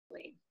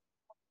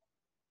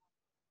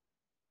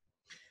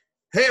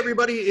Hey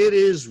everybody, it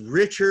is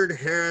Richard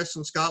Harris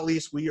and Scott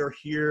Leese. We are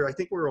here. I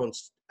think we're on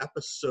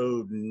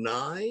episode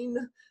 9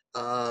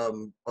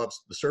 of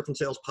the Surf and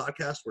Sales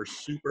podcast. We're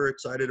super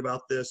excited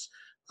about this.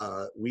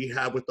 We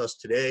have with us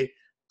today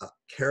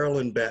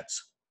Carolyn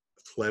Betts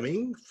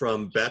Fleming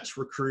from Betts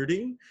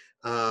Recruiting.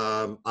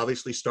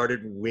 Obviously started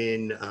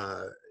when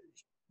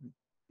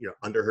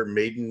under her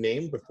maiden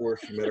name before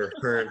she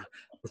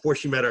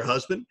met her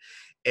husband.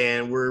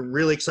 And we're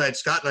really excited.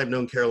 Scott and I've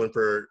known Carolyn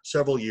for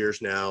several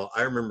years now.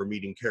 I remember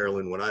meeting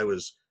Carolyn when I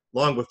was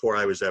long before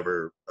I was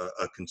ever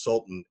a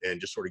consultant,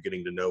 and just sort of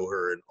getting to know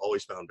her, and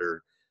always found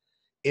her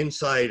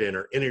insight and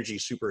her energy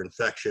super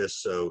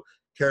infectious. So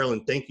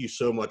Carolyn, thank you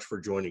so much for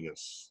joining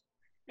us.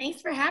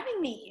 Thanks for having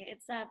me.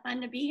 It's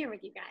fun to be here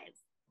with you guys.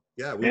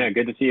 Yeah,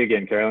 good to see you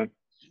again, Carolyn.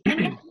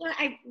 And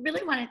I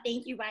really want to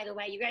thank you, by the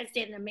way. You guys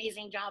did an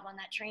amazing job on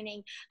that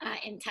training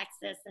in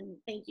Texas, and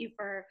thank you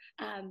for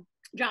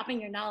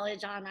dropping your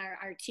knowledge on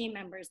our team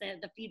members.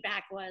 The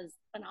feedback was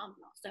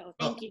phenomenal. So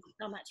thank you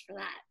so much for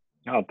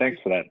that. Oh, thanks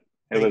for that.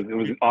 It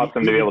was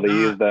awesome to be able to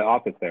use the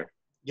office there.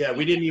 Yeah,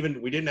 we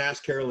didn't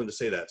ask Carolyn to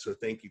say that, so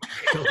thank you,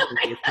 Carolyn.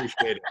 We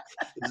appreciate it.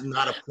 It's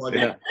not a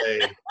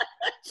plug-and-play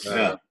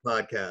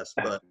podcast,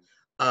 but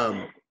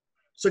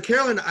so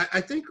Carolyn,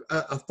 I think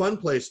a fun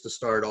place to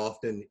start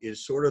often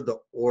is sort of the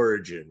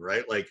origin,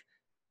 right? Like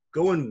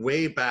going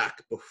way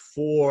back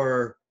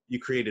before you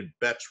created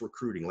Betts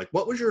Recruiting. Like,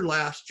 what was your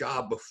last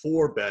job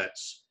before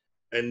Betts?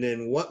 And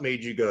then what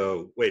made you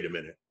go, wait a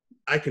minute,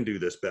 I can do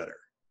this better?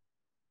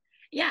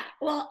 Yeah,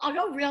 well, I'll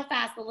go real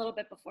fast a little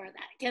bit before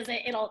that, because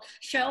it'll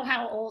show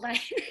how old I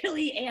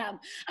really am.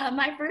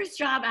 My first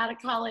job out of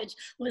college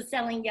was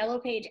selling Yellow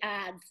Page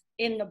ads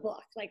in the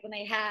book, like when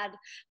they had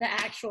the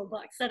actual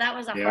book. So that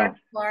was a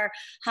hardcore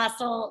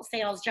hustle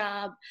sales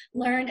job,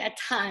 learned a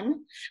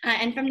ton.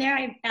 And from there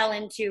I fell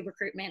into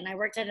recruitment, and I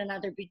worked at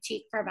another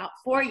boutique for about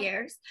 4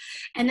 years.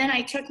 And then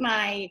I took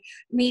my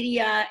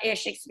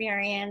media-ish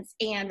experience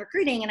and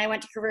recruiting, and I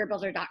went to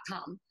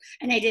careerbuilder.com,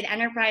 and I did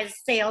enterprise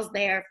sales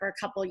there for a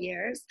couple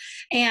years.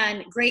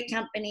 And great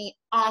company,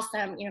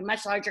 awesome,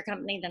 much larger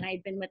company than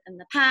I'd been with in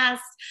the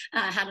past.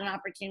 Had an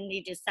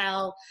opportunity to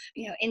sell,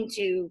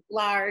 into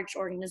large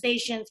organizations,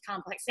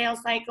 complex sales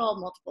cycle,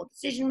 multiple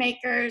decision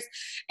makers.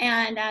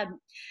 And,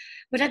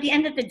 but at the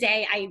end of the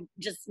day, I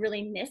just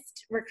really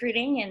missed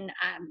recruiting and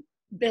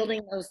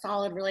building those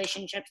solid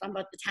relationships on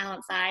both the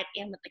talent side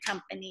and with the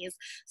companies.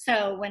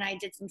 So when I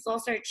did some soul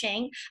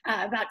searching,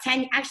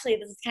 actually,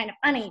 this is kind of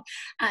funny,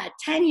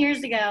 10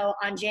 years ago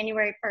on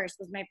January 1st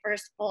was my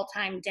first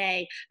full-time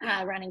day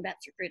running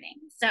Betts Recruiting.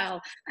 So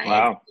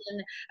wow. It's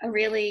been a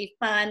really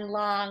fun,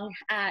 long,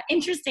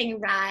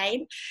 interesting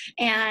ride.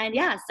 And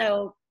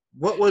so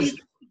what was,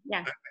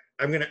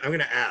 I'm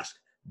gonna ask,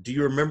 do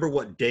you remember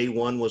what day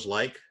one was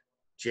like?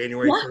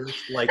 January 1st?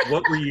 Like,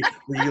 what were you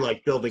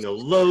like building a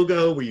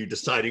logo? Were you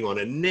deciding on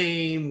a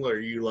name? Were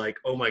you like,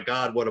 oh my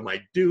God, what am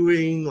I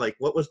doing? Like,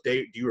 what was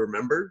do you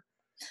remember?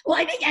 Well,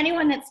 I think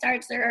anyone that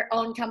starts their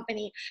own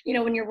company,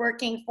 when you're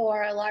working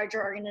for a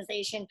larger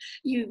organization,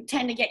 you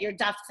tend to get your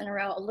ducks in a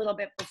row a little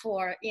bit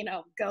before,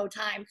 go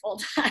time, full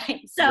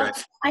time. So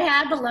right. I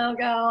had the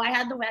logo, I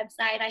had the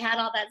website, I had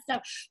all that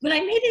stuff, but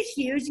I made a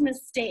huge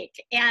mistake.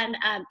 And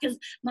because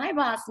my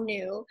boss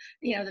knew,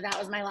 that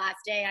was my last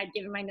day. I'd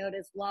given my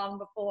notice long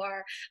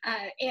before.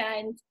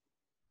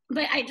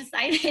 But I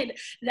decided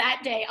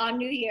that day on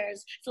New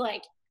Year's to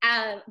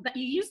but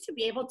you used to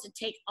be able to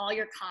take all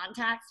your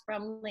contacts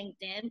from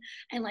LinkedIn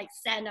and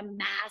send a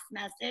mass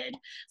message.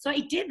 So I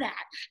did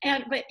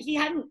that. But he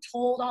hadn't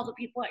told all the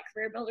people at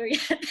CareerBuilder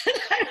yet that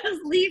I was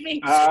leaving.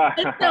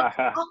 And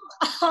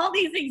so all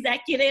these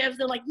executives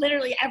and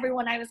literally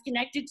everyone I was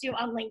connected to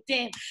on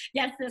LinkedIn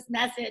gets this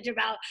message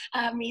about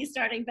me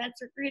starting Betts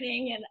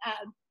Recruiting. And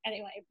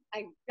anyway,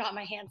 I got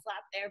my hand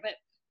slapped there, but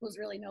was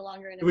really no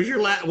longer in it. It was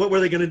your what were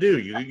they going to do?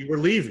 You were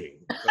leaving.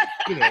 But,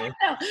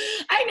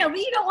 I know, but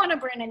you don't want to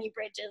burn any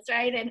bridges,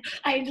 right? And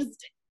I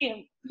just,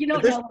 you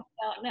don't know what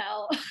you don't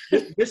know.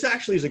 This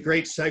actually is a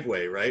great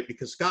segue, right?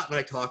 Because Scott and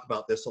I talk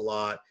about this a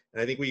lot,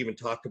 and I think we even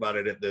talked about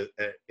it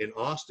in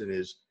Austin,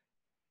 is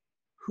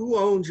who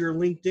owns your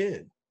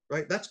LinkedIn,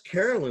 right? That's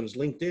Carolyn's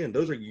LinkedIn.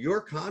 Those are your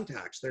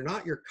contacts. They're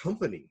not your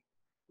company,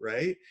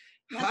 right?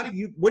 Yeah.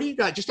 What do you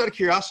got, just out of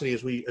curiosity,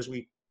 as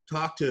we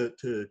talk to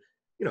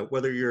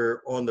whether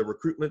you're on the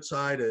recruitment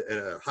side,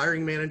 a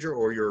hiring manager,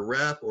 or you're a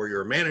rep, or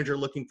you're a manager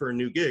looking for a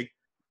new gig,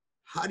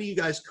 how do you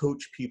guys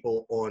coach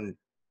people on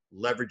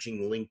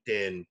leveraging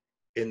LinkedIn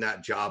in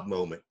that job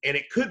moment? And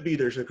it could be,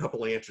 there's a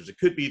couple answers. It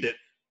could be that,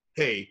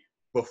 hey,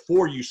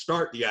 before you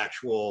start the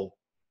actual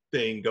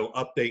thing, go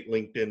update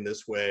LinkedIn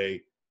this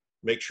way,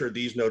 make sure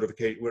these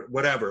notifications,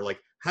 whatever.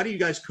 How do you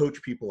guys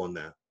coach people on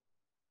that?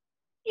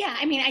 Yeah,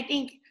 I mean, I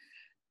think,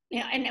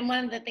 and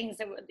one of the things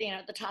that,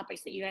 the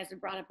topics that you guys have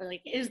brought up are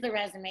is the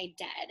resume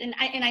dead? And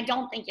I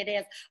don't think it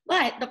is.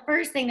 But the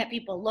first thing that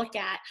people look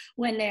at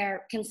when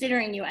they're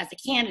considering you as a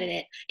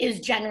candidate is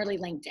generally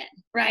LinkedIn,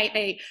 right?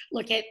 They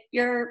look at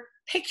your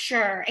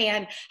picture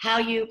and how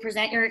you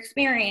present your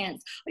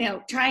experience,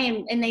 try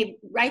and they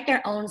write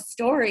their own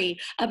story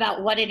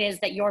about what it is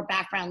that your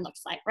background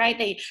looks like, right?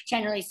 They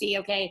generally see,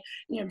 okay,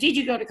 did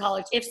you go to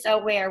college? If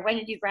so, where? When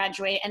did you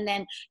graduate? And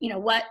then,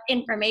 what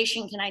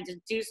information can I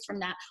deduce from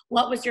that?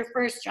 What was your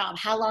first job?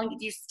 How long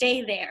did you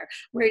stay there?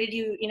 Where did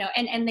you,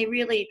 and they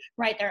really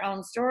write their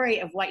own story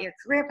of what your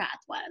career path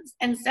was.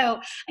 And so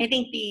I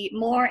think the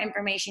more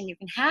information you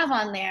can have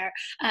on there,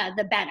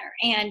 the better.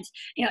 And,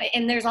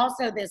 and there's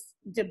also this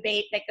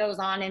debate that goes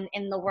on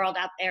in the world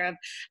out there of,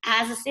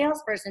 as a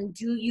salesperson,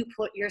 do you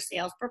put your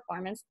sales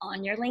performance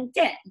on your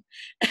LinkedIn?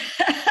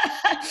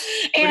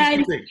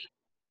 And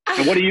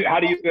how do you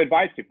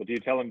advise people? Do you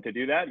tell them to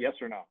do that? Yes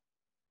or no?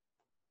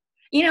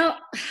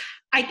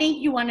 I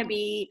think you want to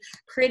be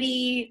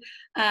pretty,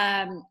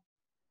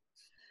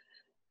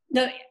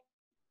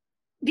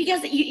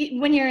 because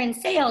when you're in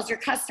sales, your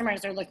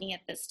customers are looking at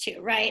this too,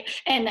 right?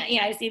 And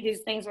I see these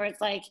things where it's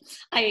like,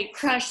 I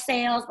crush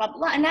sales, blah, blah,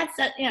 blah. And that's,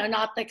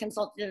 not the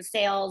consultative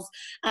sales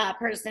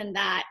person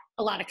that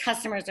a lot of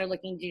customers are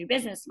looking to do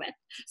business with.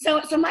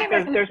 So my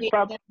recommendation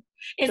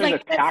is there's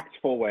a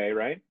tactful way,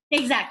 right?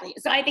 Exactly.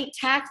 So I think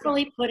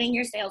tactfully putting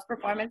your sales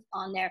performance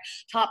on there,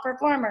 top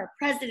performer,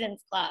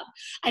 President's Club.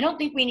 I don't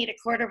think we need a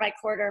quarter by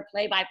quarter,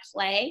 play by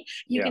play.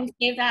 You can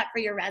save that for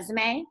your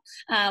resume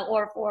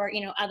or for,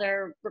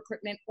 other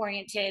recruitment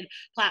oriented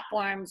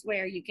platforms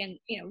where you can,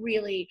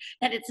 really,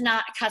 that it's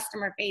not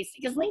customer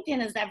facing, because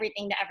LinkedIn is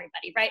everything to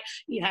everybody, right?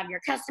 You have your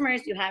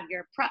customers, you have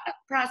your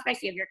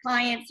prospects, you have your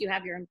clients, you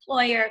have your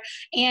employer,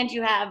 and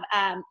you have,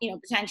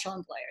 potential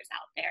employers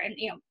out there, and,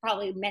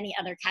 probably many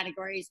other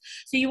categories.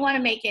 So you want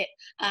to make it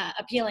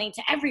appealing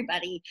to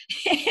everybody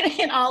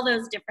in all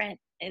those different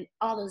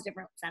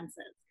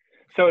senses.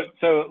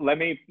 So let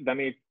me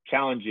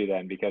challenge you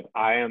then, because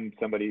I am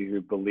somebody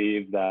who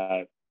believes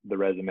that the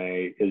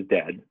resume is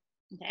dead.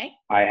 Okay.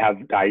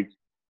 I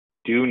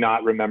do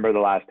not remember the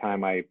last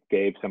time I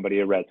gave somebody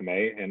a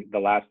resume, and the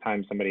last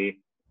time somebody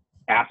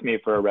asked me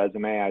for a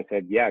resume, I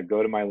said, yeah,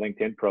 go to my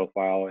LinkedIn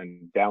profile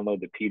and download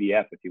the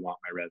PDF if you want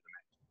my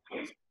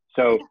resume.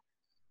 So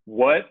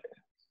what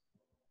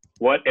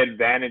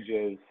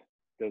advantages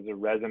does a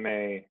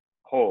resume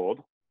hold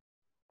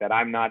that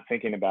I'm not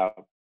thinking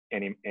about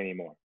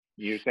anymore?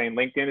 You're saying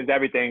LinkedIn is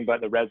everything,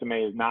 but the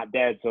resume is not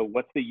dead. So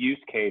what's the use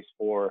case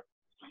for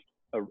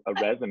a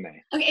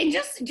resume? Okay, and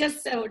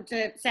just so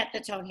to set the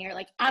tone here,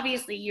 like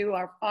obviously you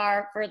are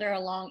far further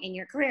along in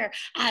your career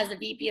as a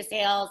VP of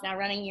sales, now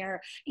running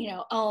your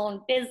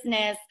own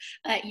business,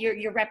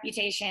 your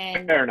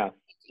reputation. Fair enough.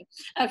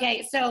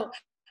 Okay,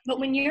 but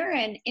when you're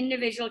an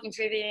individual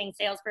contributing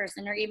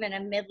salesperson or even a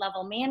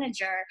mid-level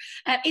manager,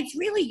 it's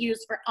really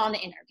used for on the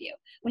interview.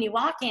 When you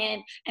walk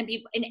in and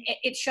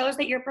it shows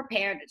that you're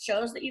prepared. It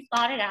shows that you've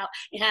thought it out.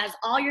 It has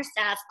all your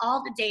stats,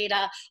 all the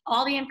data,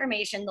 all the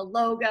information, the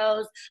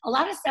logos, a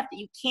lot of stuff that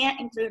you can't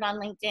include on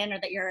LinkedIn or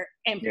that your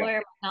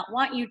employer might not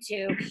want you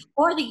to,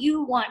 or that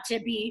you want to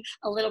be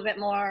a little bit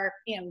more,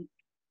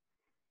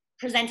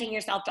 presenting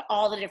yourself to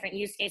all the different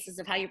use cases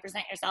of how you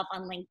present yourself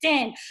on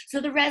LinkedIn.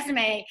 So the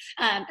resume,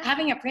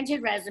 having a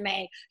printed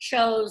resume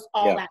shows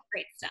all that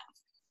great stuff.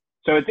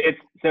 So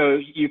so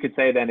you could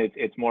say then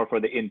it's more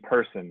for the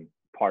in-person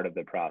part of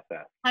the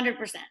process.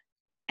 100%,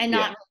 and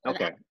not.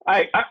 Okay,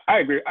 I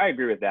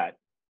agree with that.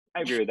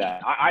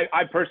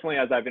 I personally,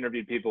 as I've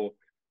interviewed people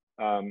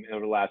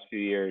over the last few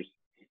years,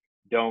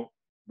 don't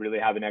really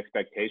have an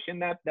expectation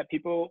that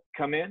people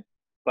come in.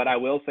 But I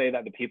will say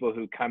that the people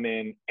who come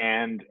in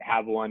and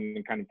have one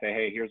and kind of say,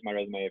 hey, here's my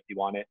resume if you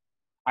want it,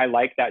 I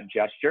like that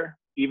gesture.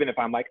 Even if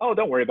I'm like, oh,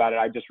 don't worry about it.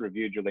 I just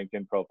reviewed your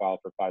LinkedIn profile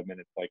for 5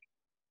 minutes. Like,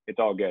 it's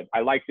all good.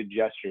 I like the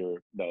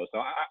gesture though.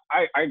 So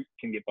I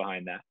can get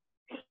behind that.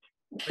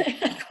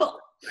 Cool.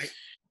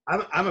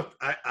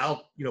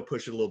 I'll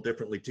push it a little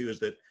differently too,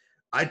 is that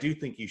I do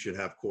think you should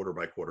have quarter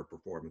by quarter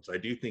performance. I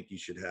do think you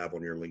should have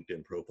on your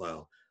LinkedIn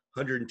profile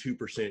 102%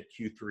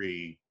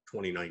 Q3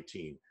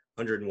 2019.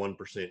 101%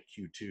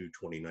 Q2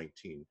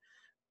 2019.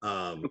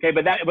 Okay,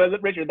 but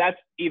Richard,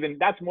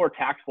 that's more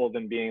tactful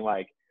than being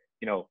like,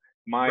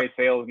 my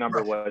sales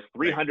number was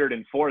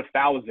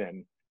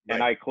 304,000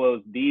 and I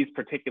closed these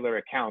particular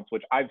accounts,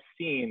 which I've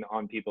seen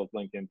on people's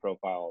LinkedIn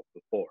profiles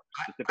before.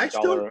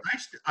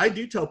 I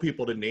do tell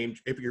people to name,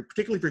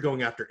 particularly if you're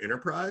going after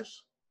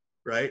enterprise,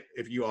 right?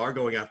 If you are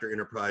going after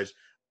enterprise,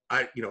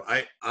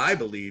 I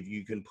believe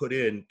you can put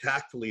in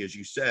tactfully, as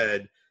you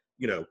said,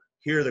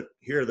 here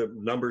are the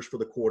numbers for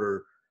the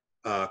quarter,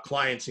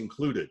 clients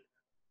included.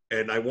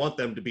 And I want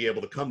them to be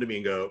able to come to me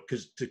and go,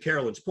 because to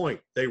Carolyn's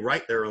point, they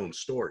write their own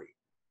story.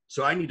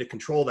 So I need to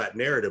control that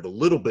narrative a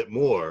little bit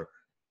more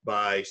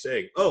by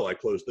saying, oh, I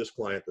closed this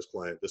client, this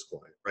client, this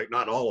client, right?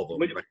 Not all of them.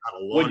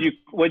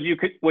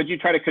 Would you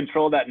try to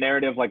control that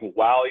narrative like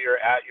while you're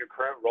at your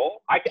current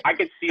role? I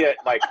could see it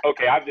like,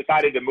 okay, I've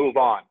decided to move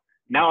on.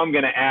 Now I'm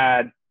going to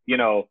add,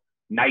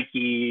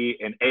 Nike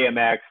and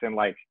AMX and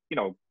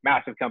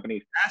massive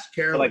companies. Ask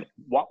Carolyn.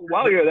 Like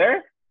while you're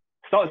there,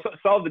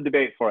 solve the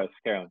debate for us,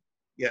 Carolyn.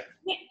 Yeah.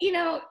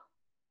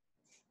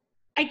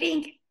 I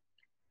think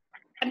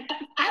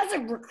as a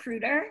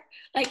recruiter,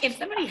 like if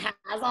somebody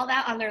has all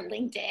that on their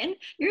LinkedIn,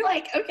 you're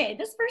like, okay,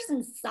 this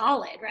person's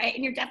solid, right?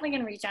 And you're definitely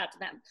going to reach out to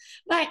them.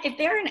 But if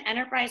they're an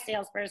enterprise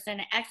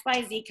salesperson, an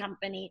XYZ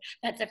company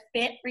that's a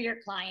fit for your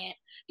client,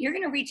 you're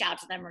going to reach out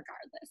to them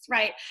regardless,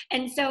 right?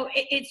 And so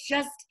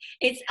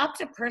it's up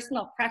to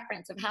personal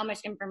preference of how much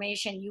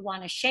information you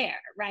want to share,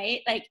 right?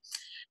 Like,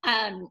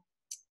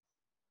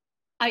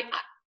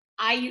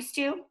 I used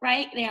to,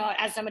 right? You know,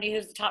 as somebody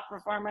who's the top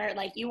performer,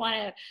 like you want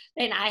to,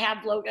 and I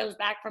have logos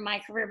back from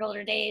my career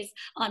builder days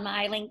on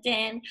my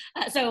LinkedIn.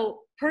 So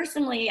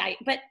personally,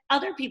 but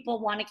other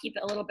people want to keep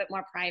it a little bit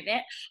more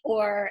private,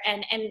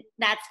 and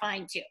that's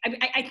fine too.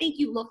 I think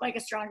you look like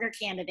a stronger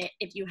candidate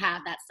if you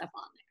have that stuff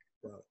on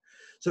there. Wow.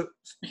 So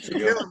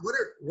Carolyn,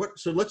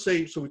 so let's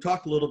say, so we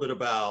talked a little bit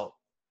about,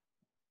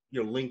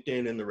 you know,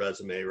 LinkedIn and the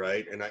resume,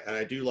 right? And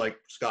I do like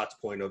Scott's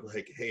point of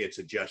like, hey, it's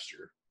a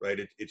gesture, right?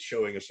 It's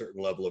showing a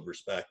certain level of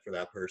respect for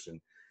that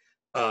person.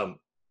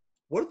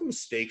 What are the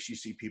mistakes you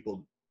see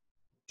people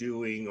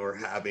doing or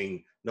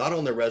having, not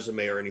on their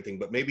resume or anything,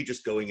 but maybe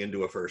just going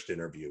into a first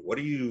interview? What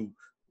are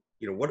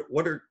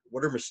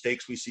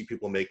mistakes we see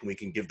people make, and we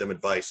can give them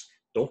advice?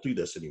 Don't do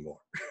this anymore.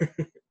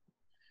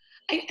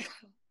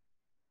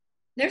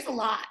 There's a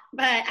lot,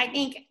 but I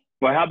think.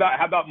 Well, how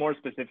about more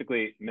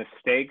specifically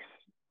mistakes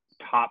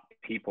top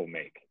people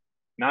make,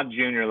 not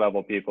junior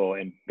level people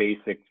and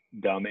basic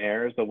dumb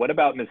errors, but what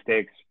about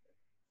mistakes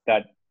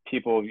that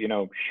people, you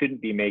know,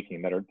 shouldn't be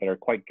making that are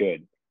quite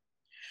good,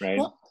 right?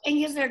 Well, and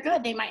because they're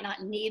good, they might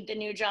not need the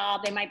new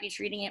job. They might be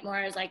treating it more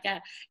as like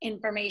a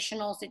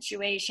informational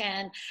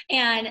situation,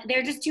 and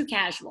they're just too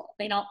casual.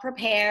 They don't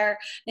prepare.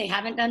 They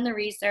haven't done the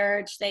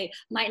research. They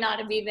might not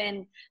have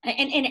even,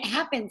 and it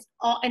happens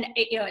all, and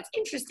you know, it's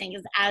interesting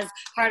because as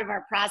part of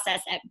our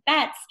process at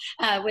Betts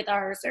with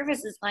our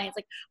services clients,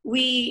 like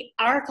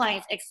our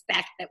clients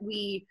expect that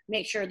we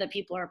make sure that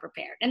people are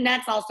prepared. And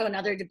that's also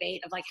another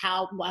debate of like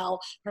how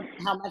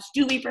much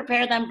do we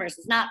prepare them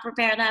versus not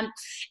prepare them.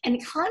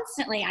 And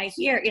constantly I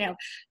hear, you know,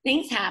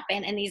 things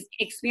happen and these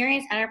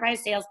experienced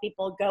enterprise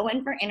salespeople go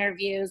in for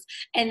interviews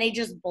and they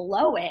just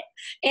blow it.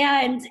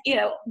 And, you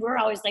know, we're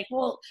always like,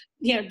 well,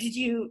 you know,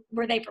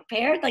 were they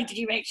prepared? Like, did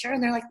you make sure?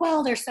 And they're like,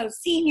 well, they're so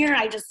senior.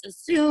 I just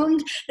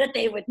assumed that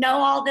they would know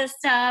all this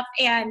stuff.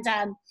 And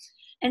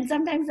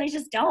sometimes they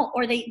just don't,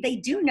 or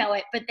they do know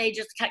it, but they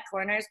just cut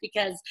corners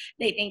because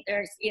they think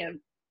there's, you know,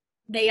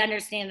 they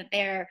understand that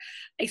their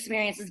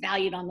experience is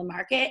valued on the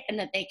market and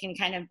that they can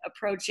kind of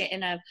approach it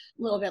in a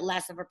little bit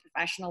less of a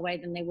professional way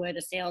than they would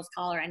a sales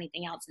call or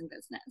anything else in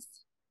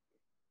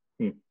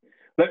business.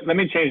 Let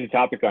me change the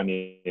topic on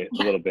you a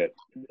little bit.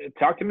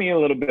 Talk to me a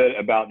little bit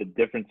about the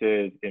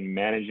differences in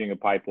managing a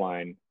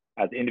pipeline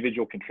as an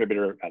individual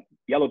contributor at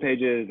Yellow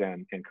Pages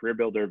and Career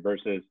Builder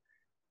versus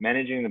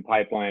managing the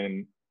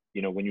pipeline,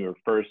 you know, when you were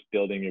first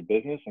building your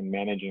business, and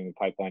managing the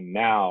pipeline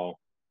now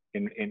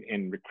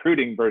in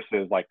recruiting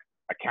versus like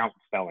account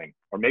selling,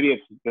 or maybe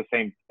it's the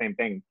same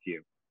thing to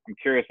you. I'm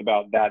curious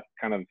about that,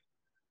 kind of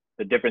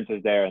the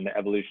differences there and the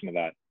evolution of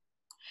that.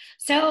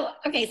 So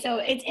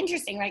it's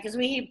interesting, right? Because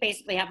we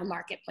basically have a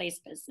marketplace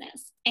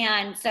business.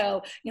 And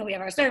so, you know, we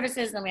have our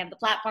services and then we have the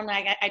platform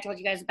that I told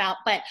you guys about.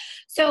 But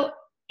so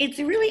it's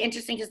really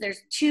interesting because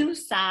there's two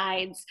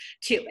sides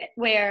to it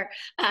where,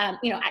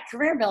 you know, at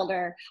Career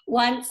Builder,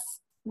 once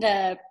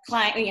the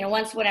client, you know,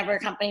 once whatever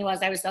company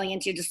was I was selling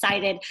into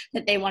decided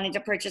that they wanted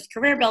to purchase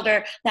Career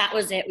Builder, that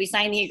was it. We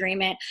signed the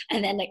agreement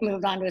and then it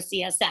moved on to a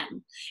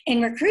CSM.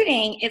 In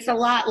recruiting, it's a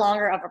lot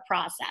longer of a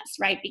process,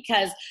 right?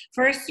 Because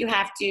first you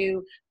have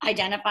to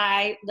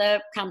identify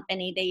the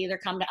company. They either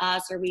come to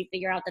us or we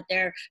figure out that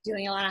they're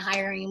doing a lot of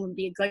hiring and would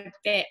be a good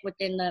fit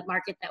within the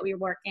market that we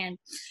work in.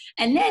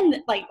 And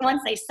then like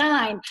once they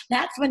sign,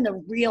 that's when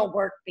the real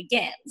work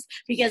begins,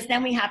 because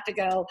then we have to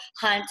go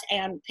hunt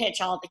and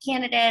pitch all the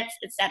candidates,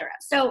 etc.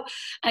 So,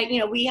 you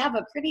know, we have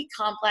a pretty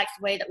complex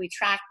way that we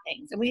track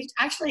things. And we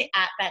actually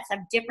at Betts have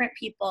different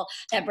people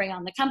that bring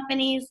on the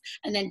companies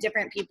and then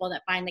different people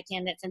that find the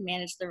candidates and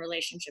manage the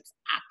relationships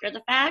after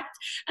the fact,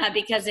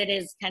 because it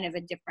is kind of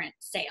a different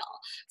sale.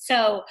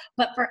 So,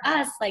 but for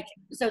us, like,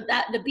 so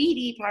that the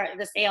BD part of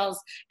the sales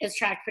is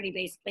tracked pretty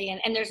basically.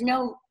 And there's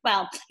no,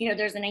 well, you know,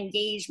 there's an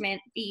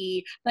engagement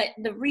fee, but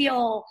the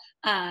real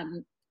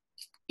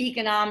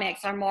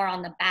economics are more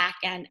on the back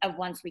end of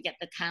once we get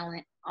the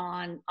talent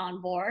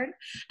on board.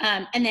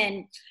 And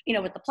then, you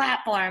know, with the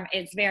platform,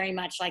 it's very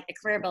much like the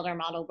Career Builder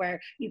model where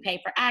you pay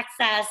for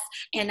access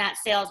and that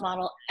sales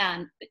model.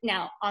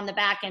 Now on the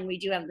back end, we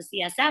do have the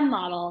CSM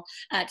model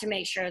to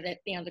make sure that,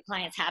 you know, the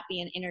client's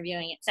happy and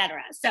interviewing, et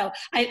cetera. So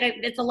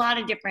it's a lot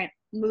of different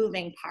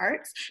moving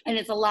parts, and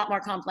it's a lot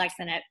more complex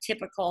than a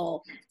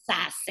typical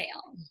SaaS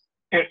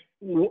sale.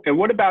 And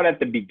what about at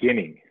the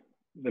beginning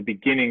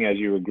as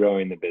you were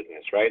growing the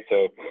business, right?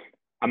 So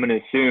I'm going to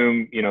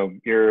assume, you know,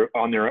 you're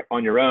on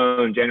your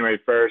own January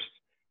 1st,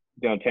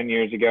 you know, 10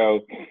 years ago,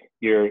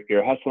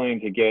 you're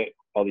hustling to get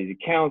all these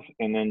accounts,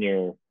 and then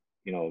you're,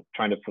 you know,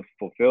 trying to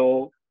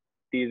fulfill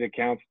these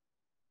accounts.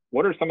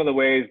 What are some of the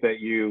ways that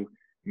you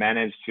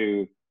manage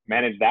to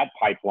manage that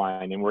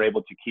pipeline, and we're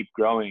able to keep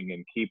growing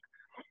and keep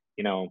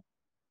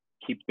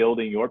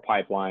building your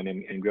pipeline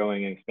and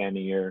growing and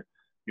expanding your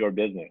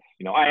business.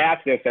 I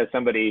ask this as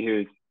somebody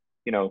who's,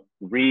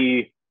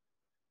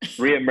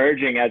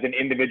 re-emerging as an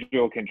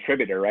individual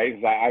contributor, right?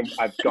 Because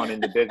I've gone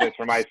into business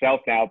for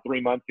myself now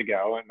 3 months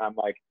ago, and I'm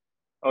like,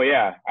 oh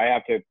yeah, I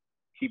have to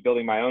keep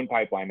building my own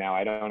pipeline now.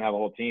 I don't have a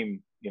whole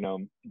team,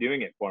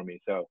 doing it for me.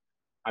 So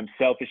I'm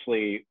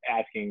selfishly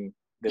asking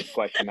this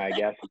question, I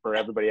guess, for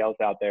everybody else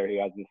out there who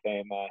has the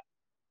same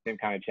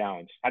kind of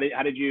challenge. How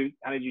did you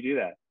do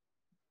that?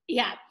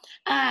 Yeah.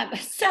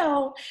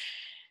 So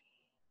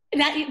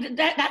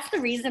that's the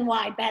reason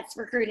why Betts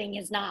Recruiting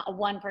is not a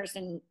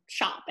one-person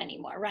shop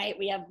anymore, right?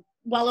 We have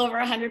well over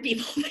 100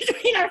 people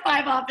between our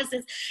 5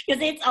 offices,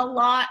 because it's a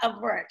lot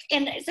of work.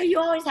 And so you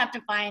always have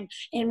to find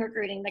in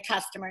recruiting the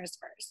customers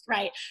first,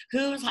 right?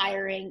 Who's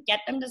hiring,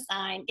 get them to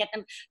sign,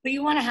 but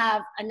you want to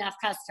have enough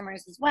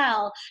customers as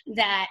well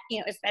that,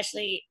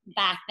 especially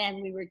back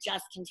then we were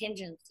just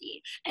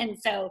contingency. And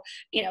so,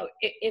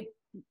 if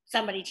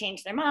somebody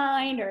changed their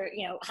mind, or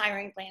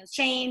hiring plans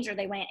changed, or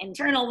they went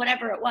internal,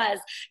 whatever it was,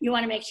 you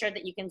want to make sure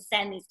that you can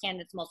send these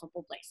candidates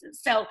multiple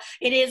places. So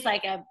it is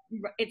like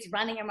it's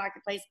running a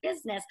marketplace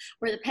business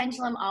where the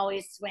pendulum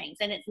always swings,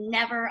 and it's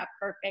never a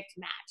perfect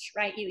match,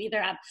 right? You either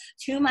have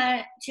too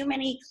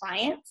many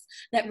clients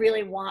that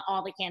really want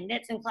all the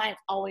candidates, and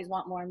clients always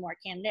want more and more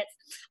candidates,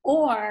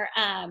 or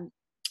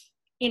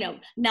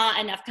not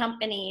enough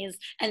companies.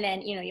 And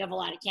then, you have a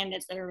lot of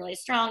candidates that are really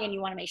strong, and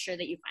you want to make sure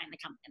that you find the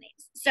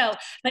companies. So,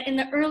 but in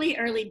the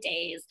early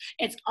days,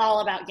 it's all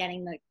about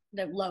getting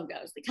the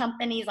logos, the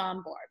companies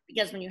on board,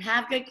 because when you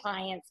have good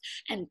clients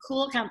and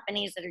cool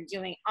companies that are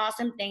doing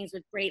awesome things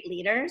with great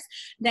leaders,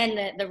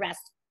 then the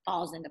rest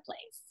falls into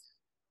place.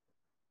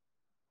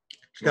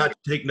 Scott,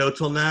 take notes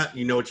on that.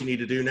 You know what you need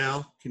to do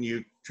now. Can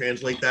you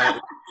translate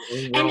that?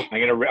 I'm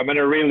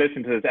gonna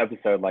re-listen to this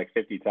episode like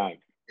 50 times.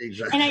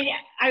 Exactly.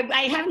 And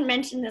I haven't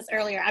mentioned this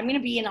earlier. I'm going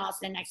to be in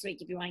Austin next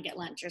week. If you want to get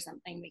lunch or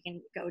something, we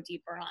can go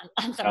deeper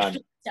on some of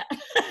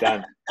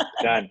stuff.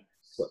 Done.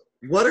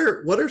 What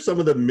are some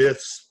of the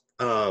myths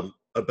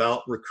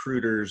about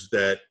recruiters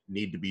that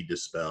need to be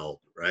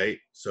dispelled, right?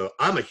 So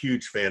I'm a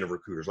huge fan of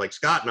recruiters. Like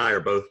Scott and I are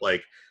both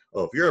like,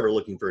 oh, if you're ever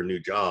looking for a new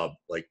job,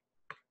 like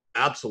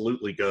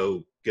absolutely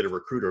go get a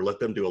recruiter. Let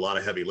them do a lot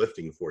of heavy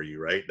lifting for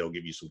you, right? They'll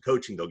give you some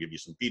coaching. They'll give you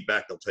some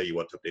feedback. They'll tell you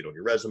what to update on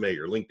your resume,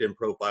 your LinkedIn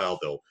profile.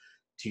 They'll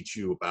teach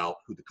you about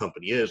who the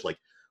company is.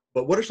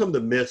 But what are some of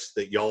the myths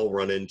that y'all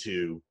run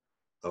into,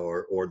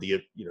 or the,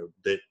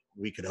 that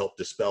we could help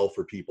dispel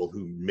for people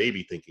who may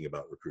be thinking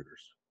about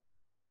recruiters?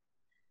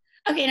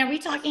 Okay. And are we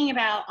talking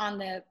about on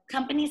the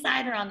company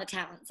side or on the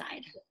talent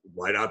side?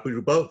 Why not do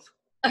both?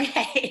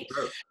 Okay.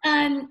 Sure.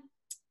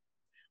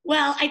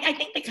 Well, I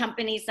think the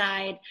company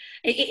side,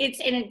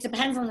 it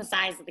depends on the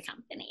size of the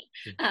company.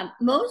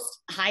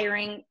 Most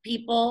hiring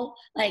people,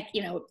 like,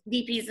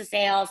 VPs of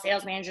sales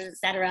managers, et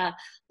cetera,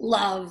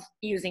 love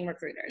using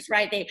recruiters,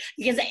 right?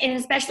 And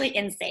especially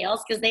in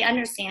sales, because they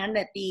understand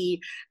that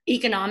the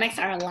economics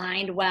are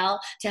aligned well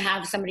to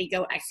have somebody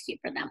go execute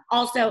for them.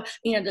 Also,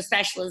 the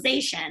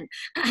specialization.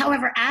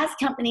 However, as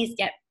companies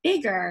get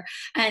bigger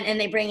and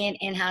they bring in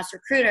in-house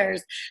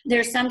recruiters,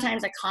 there's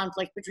sometimes a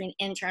conflict between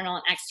internal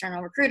and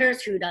external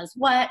recruiters, who does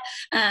what,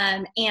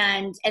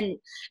 and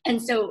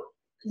so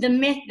the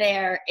myth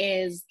there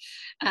is,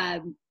 I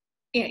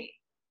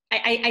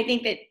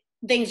think that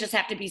things just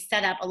have to be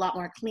set up a lot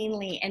more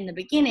cleanly in the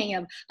beginning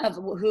of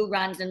who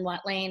runs in what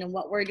lane and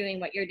what we're doing,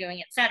 what you're doing,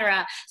 et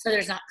cetera, so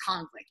there's not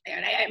conflict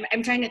there. And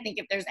I'm trying to think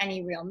if there's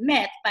any real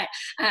myth, but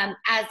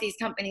as these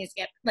companies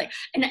get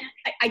and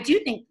I do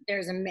think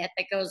there's a myth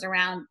that goes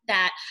around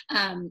that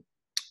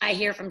I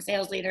hear from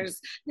sales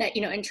leaders that,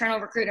 internal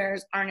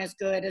recruiters aren't as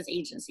good as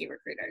agency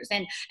recruiters.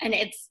 And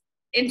it's,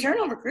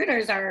 internal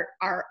recruiters are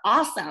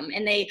awesome,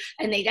 and they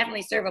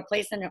definitely serve a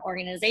place in an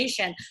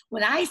organization.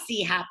 What I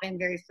see happen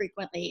very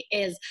frequently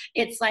is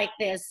it's like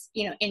this,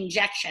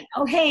 injection.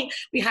 Oh, hey,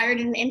 we hired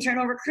an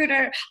internal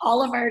recruiter.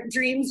 All of our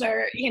dreams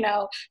are,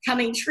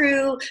 coming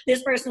true.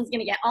 This person's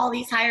going to get all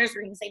these hires.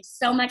 We're going to save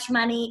so much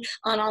money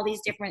on all these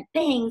different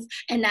things.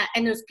 And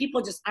those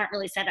people just aren't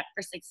really set up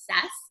for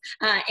success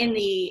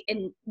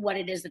in what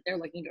it is that they're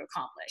looking to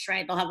accomplish,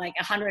 right? They'll have like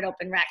 100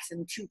 open recs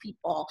and 2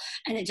 people,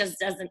 and it just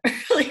doesn't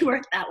really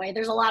work that way.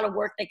 There's a lot of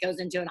work that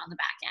goes into it on the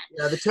back end.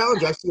 Yeah, the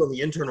challenge I see on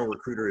the internal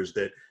recruiter is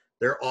that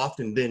they're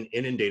often then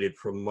inundated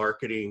from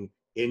marketing,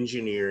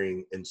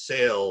 engineering, and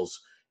sales,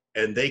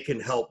 and they can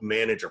help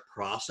manage a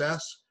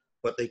process,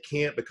 but they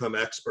can't become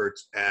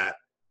experts at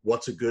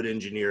what's a good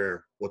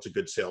engineer, what's a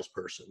good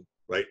salesperson,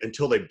 right?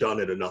 Until they've done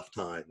it enough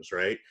times,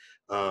 right?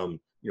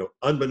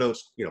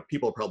 Unbeknownst,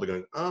 people are probably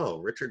going, oh,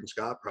 Richard and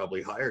Scott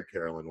probably hired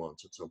Carolyn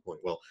once at some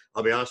point. Well,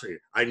 I'll be honest with you,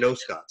 I know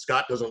Scott.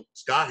 Scott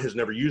has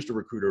never used a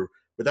recruiter,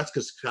 but that's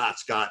because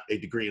Scott's got a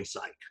degree in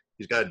psych.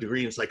 He's got a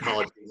degree in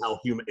psychology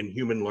and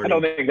human learning. I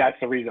don't think that's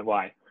the reason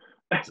why.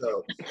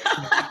 So,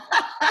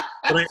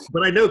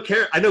 but I know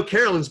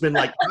Carolyn's been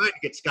like trying to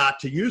get Scott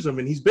to use them,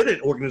 and he's been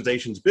at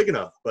organizations big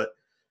enough. But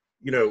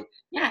you know.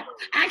 Yeah,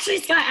 actually,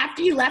 Scott,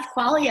 after you left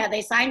Qualia,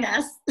 they signed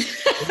us.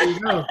 There you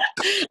go.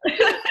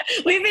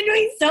 We've been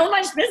doing so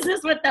much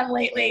business with them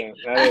lately.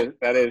 Yeah,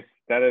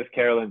 that is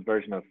Carolyn's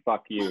version of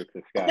 "fuck you"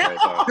 to Scott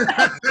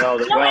right there.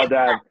 Well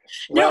done.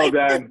 Well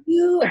done.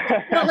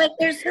 Like,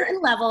 there's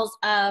certain levels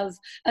of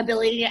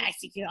ability to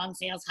execute on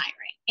sales hiring.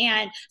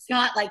 And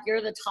Scott, like,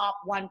 you're the top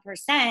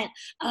 1%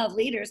 of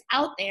leaders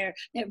out there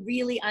that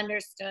really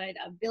understood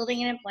of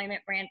building an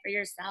employment brand for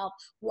yourself,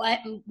 what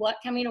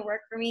coming to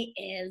work for me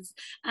is,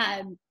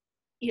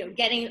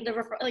 getting the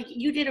referral. Like,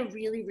 you did a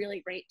really,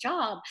 really great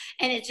job.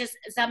 And it's just,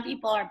 some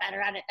people are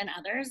better at it than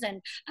others.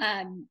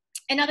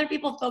 And other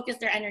people focus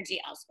their energy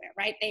elsewhere,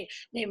 right?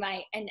 They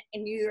might, and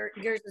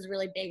yours is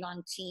really big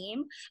on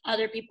team.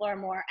 Other people are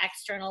more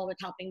external with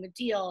helping with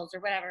deals or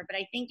whatever. But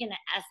I think in an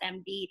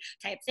SMB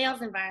type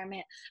sales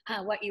environment,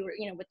 what you were,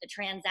 with the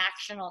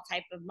transactional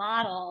type of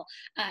model,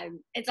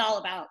 it's all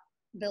about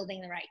building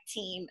the right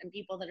team and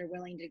people that are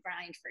willing to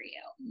grind for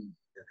you.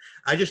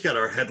 I just got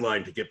our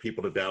headline to get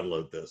people to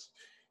download this.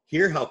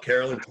 Hear how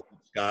Carolyn told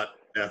Scott,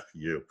 F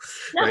you.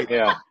 Right?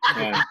 Yeah.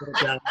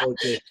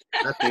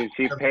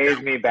 She pays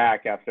me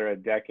back after a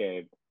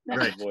decade of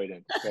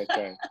avoidance. That's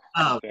right.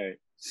 Okay.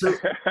 So,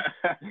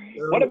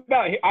 what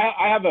about,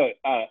 I have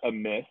a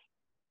myth.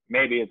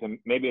 Maybe it's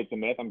a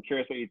myth. I'm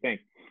curious what you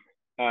think.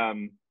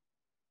 And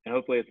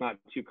hopefully it's not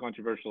too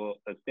controversial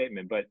a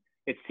statement, but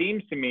it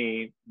seems to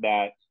me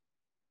that,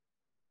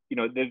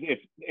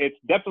 it's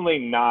definitely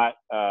not,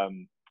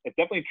 it's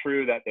definitely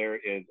true that there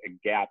is a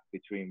gap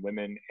between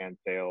women and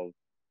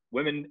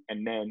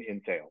men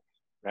in sales,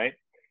 right?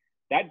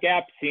 That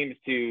gap seems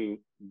to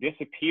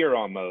disappear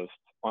almost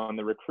on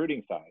the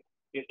recruiting side.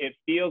 It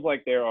feels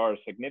like there are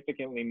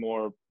significantly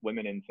more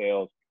women in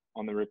sales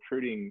on the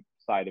recruiting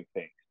side of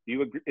things. Do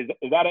you agree? Is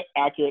that an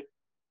accurate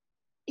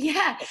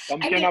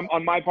assumption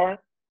on my part?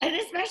 And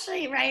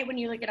especially, right, when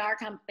you look at our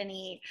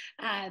company,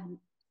 and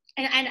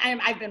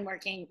I've been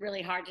working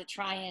really hard to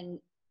try and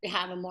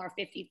have a more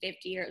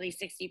 50-50 or at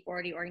least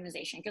 60-40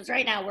 organization, because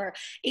right now we're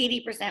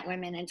 80%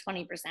 women and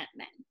 20%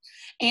 men.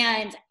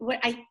 And what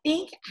I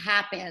think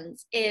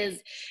happens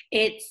is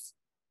it's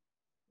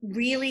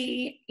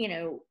really,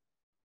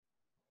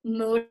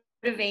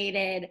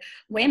 motivated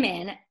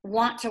women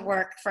want to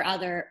work for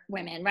other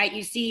women, right?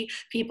 You see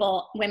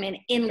women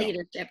in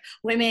leadership,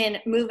 women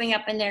moving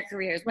up in their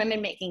careers,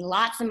 women making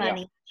lots of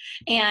money.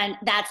 And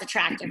that's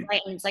attractive, right?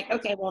 And it's like,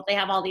 okay, well, if they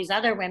have all these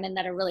other women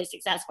that are really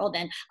successful,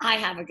 then I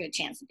have a good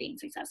chance of being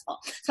successful.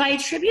 So I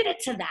attribute it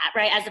to that,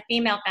 right? As a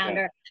female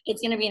founder,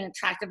 it's going to be an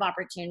attractive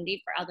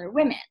opportunity for other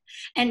women.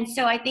 And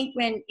so I think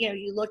when,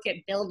 you look at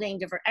building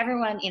different,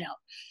 everyone,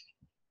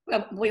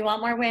 we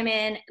want more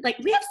women. Like,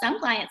 we have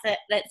some clients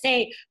that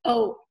say,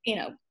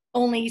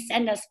 only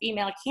send us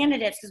female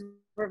candidates because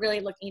we're really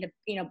looking to,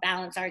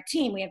 balance our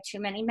team. We have too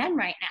many men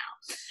right now.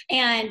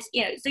 And,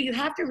 so you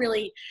have to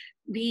really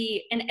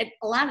be, and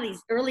a lot of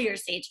these earlier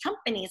stage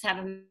companies have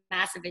a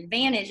massive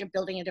advantage of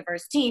building a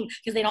diverse team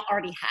because they don't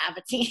already have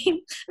a team,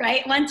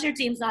 right? Once your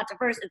team's not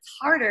diverse, it's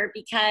harder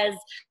because,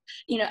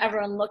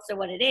 everyone looks at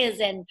what it is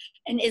and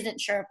isn't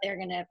sure if they're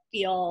going to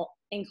feel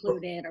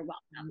included or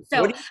welcome.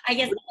 So I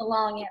guess it's a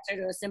long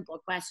answer to a simple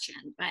question,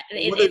 but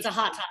it's a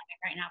hot topic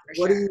right now for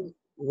sure.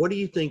 What do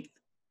you think,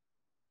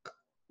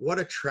 what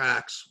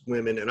attracts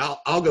women, and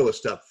I'll go a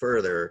step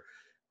further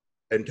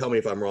and tell me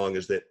if I'm wrong,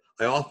 is that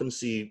I often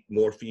see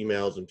more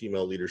females and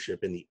female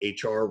leadership in the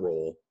HR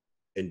role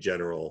in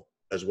general,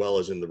 as well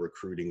as in the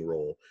recruiting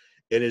role.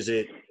 And is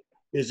it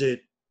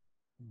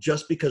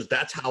just because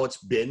that's how it's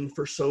been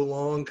for so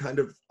long, kind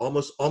of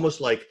almost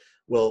like,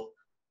 well,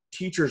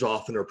 teachers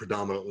often are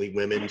predominantly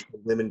women, so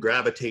women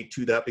gravitate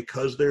to that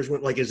because there's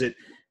one, like, is it,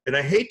 and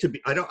I hate to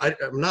be, I'm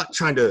not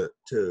trying to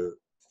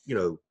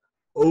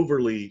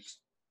overly,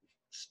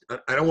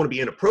 I don't want to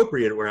be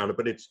inappropriate around it,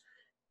 but it's,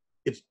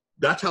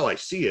 that's how I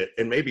see it.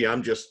 And maybe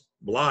I'm just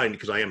blind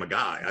because I am a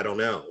guy. I don't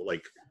know.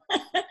 Like,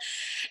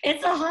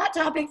 it's a hot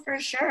topic for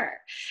sure.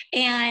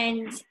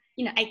 And,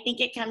 I think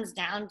it comes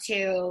down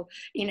to,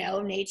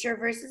 nature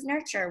versus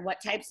nurture.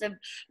 What types of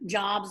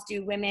jobs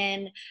do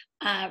women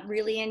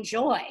really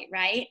enjoy,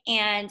 right?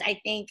 And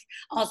I think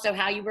also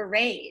how you were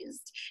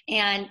raised.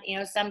 And,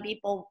 some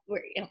people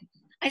were,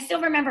 I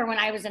still remember when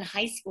I was in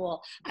high school,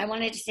 I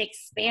wanted to take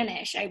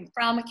Spanish. I'm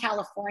from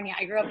California.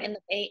 I grew up in the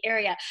Bay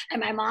Area.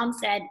 And my mom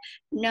said,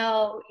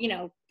 no,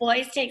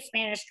 boys take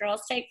Spanish,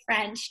 girls take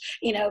French,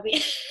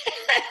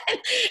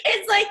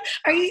 It's like,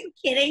 are you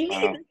kidding me?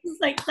 Wow. This is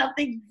like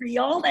something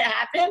real that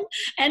happened.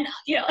 And,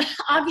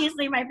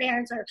 obviously my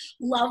parents are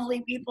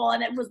lovely people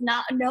and it was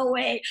no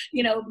way,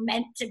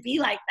 meant to be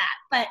like that.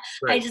 But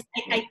right.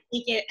 I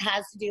think it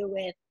has to do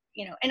with,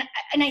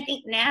 and I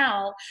think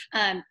now,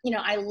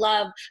 I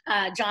love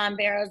John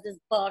Barrow's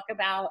book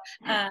about,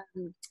 I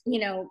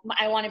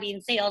want to be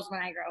in sales when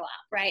I grow up,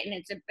 right? And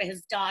it's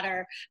his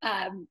daughter.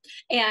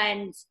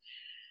 And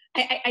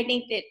I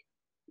think that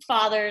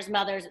fathers,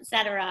 mothers, et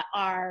cetera,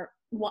 are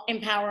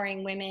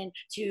empowering women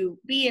to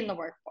be in the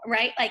workforce,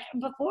 right? Like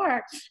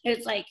before,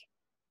 it's like,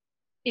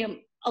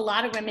 a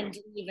lot of women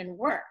didn't even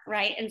work,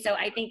 right? And so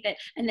I think that,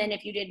 and then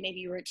if you did,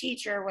 maybe you were a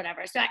teacher or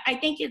whatever. So I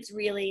think it's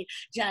really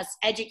just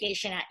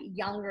education at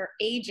younger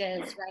ages,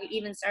 right?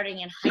 Even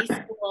starting in high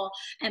school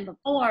and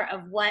before,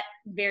 of what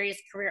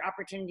various career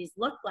opportunities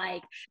look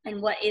like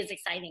and what is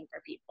exciting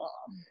for people.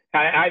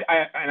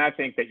 And I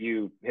think that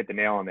you hit the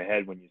nail on the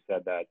head when you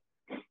said that,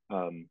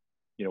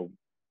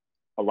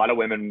 a lot of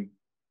women,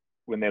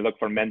 when they look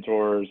for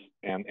mentors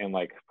and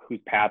like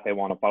whose path they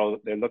want to follow,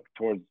 they look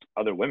towards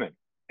other women.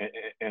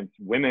 And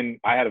women,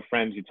 I had a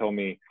friend who told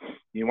me,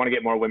 you want to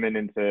get more women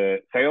into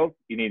sales,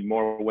 you need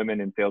more women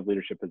in sales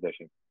leadership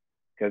positions,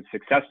 because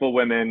successful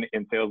women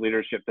in sales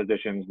leadership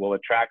positions will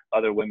attract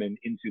other women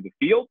into the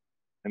field,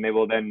 and they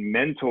will then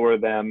mentor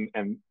them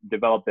and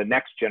develop the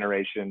next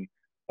generation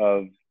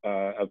of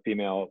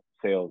female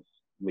sales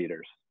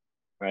leaders,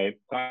 right?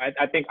 So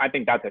I think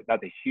that's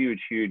a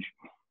huge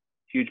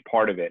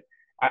part of it.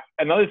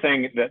 Another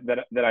thing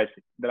that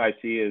I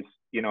see is,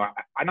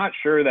 I'm not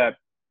sure that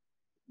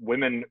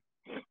women,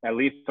 at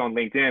least on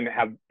LinkedIn,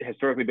 have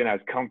historically been as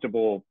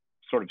comfortable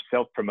sort of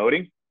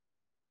self-promoting.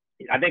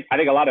 I think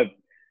a lot of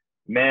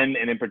men,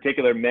 and in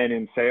particular men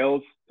in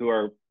sales, who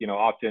are,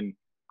 often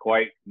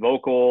quite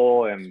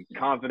vocal and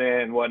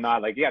confident and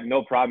whatnot, like, you have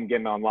no problem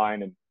getting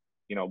online and,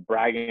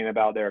 bragging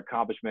about their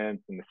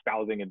accomplishments and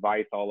espousing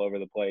advice all over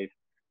the place.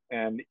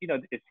 And,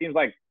 it seems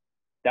like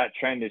that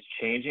trend is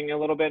changing a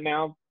little bit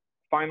now,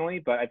 finally.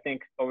 But I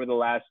think over the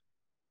last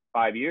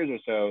 5 years or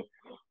so,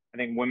 I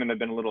think women have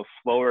been a little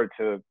slower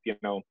to,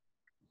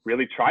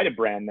 really try to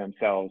brand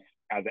themselves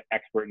as an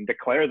expert and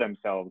declare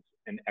themselves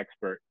an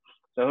expert.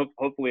 So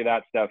hopefully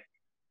that stuff,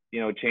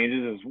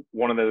 changes. Is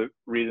one of the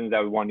reasons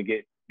that we wanted to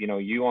get,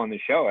 you on the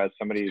show, as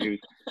somebody who's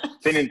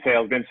been in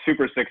sales, been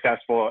super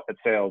successful at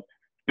sales,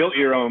 built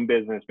your own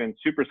business, been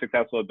super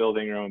successful at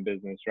building your own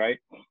business, right?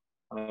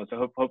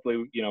 So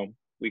hopefully,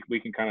 we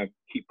can kind of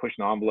keep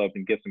pushing the envelope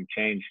and get some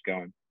change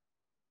going.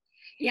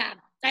 Yeah,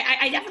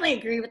 I definitely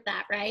agree with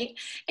that, right?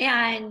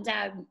 And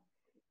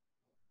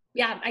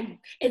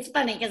it's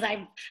funny because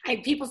I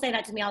people say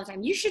that to me all the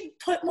time. You should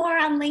put more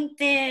on LinkedIn,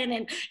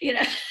 and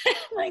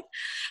like,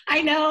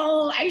 I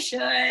know I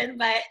should,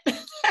 but I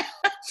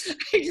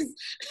just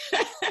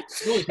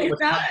it's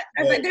not.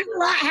 But there's a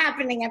lot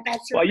happening at that.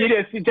 Well, you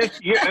guys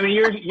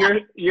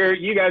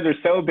are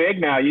so big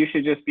now. You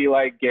should just be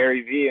like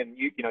Gary Vee, and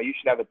you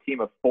should have a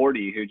team of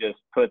 40 who just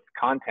puts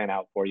content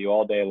out for you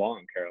all day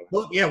long, Carolyn.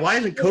 Well, yeah. Why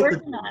isn't We're Coca?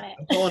 working on it.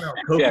 I'm calling out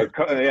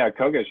Coca.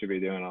 Coca should be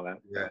doing all that.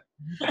 Yeah.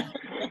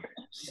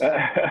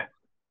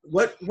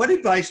 What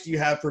advice do you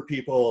have for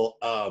people?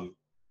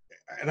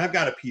 And I've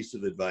got a piece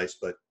of advice,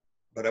 but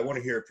I want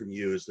to hear it from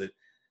you. Is that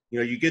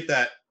you get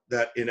that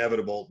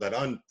inevitable, that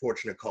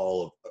unfortunate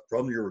call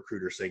from your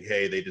recruiter saying,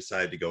 hey, they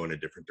decided to go in a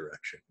different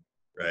direction,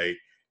 right?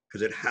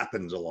 Because it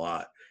happens a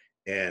lot,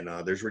 and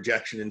there's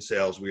rejection in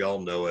sales. We all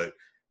know it.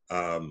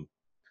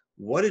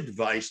 What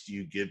advice do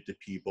you give to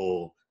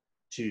people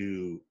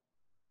to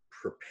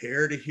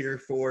prepare to hear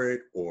for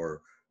it,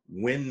 or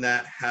when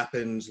that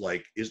happens?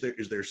 Like, is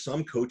there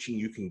some coaching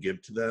you can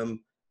give to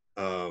them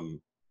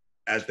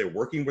as they're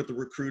working with the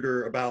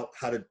recruiter about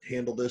how to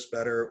handle this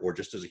better, or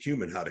just as a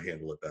human, how to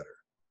handle it better?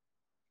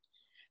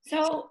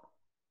 So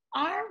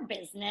our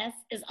business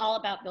is all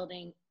about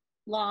building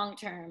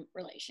long-term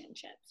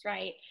relationships,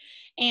 right?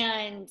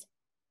 And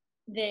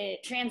the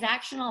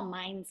transactional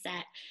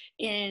mindset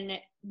in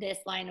this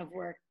line of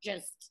work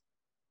just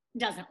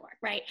doesn't work,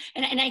 right?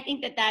 And I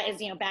think that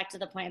is, back to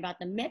the point about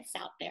the myths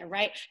out there,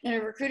 right? The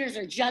recruiters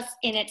are just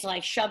in it to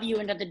like shove you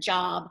into the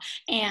job,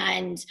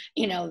 and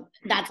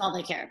that's all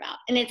they care about.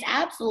 And it's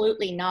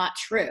absolutely not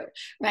true,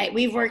 right?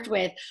 We've worked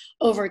with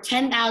over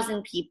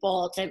 10,000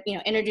 people to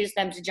introduce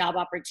them to job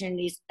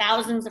opportunities,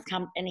 thousands of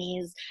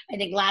companies. I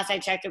think last I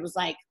checked, it was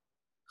like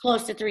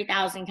close to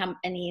 3,000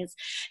 companies,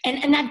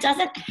 and that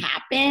doesn't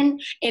happen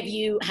if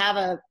you have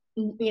a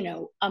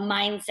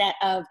mindset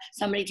of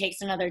somebody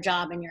takes another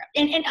job in Europe.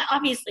 And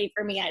obviously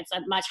for me, it's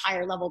a much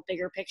higher level,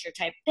 bigger picture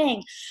type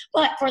thing.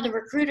 But for the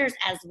recruiters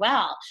as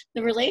well,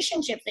 the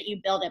relationships that you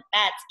build at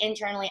Betts,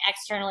 internally,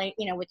 externally,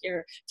 with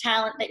your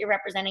talent that you're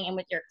representing and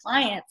with your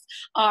clients,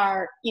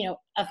 are,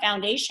 a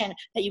foundation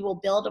that you will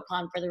build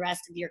upon for the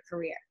rest of your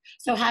career.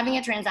 So having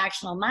a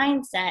transactional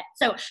mindset,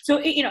 so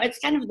it's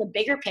kind of the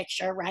bigger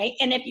picture, right?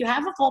 And if you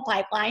have a full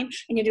pipeline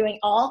and you're doing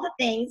all the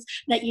things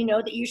that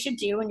that you should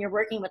do, and you're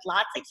working with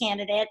lots of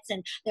candidates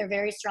and they're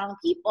very strong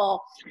people,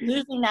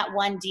 losing that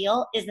one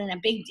deal isn't a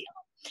big deal.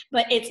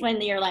 But it's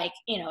when you're like,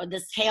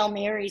 this Hail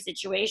Mary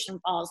situation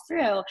falls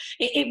through,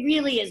 it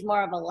really is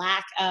more of a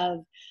lack of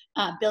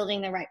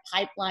building the right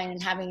pipeline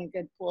and having a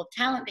good pool of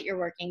talent that you're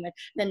working with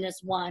than this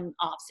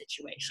one-off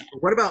situation.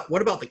 What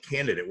about the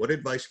candidate? What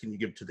advice can you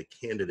give to the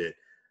candidate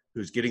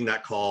who's getting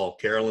that call?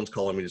 Carolyn's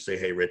calling me to say,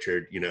 hey,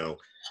 Richard,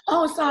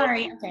 Oh,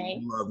 sorry. Okay.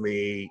 You love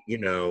me,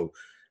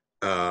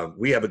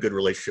 we have a good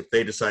relationship.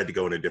 They decide to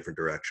go in a different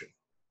direction,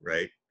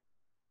 right?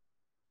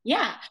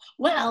 Yeah.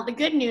 Well, the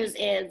good news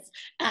is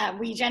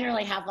we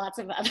generally have lots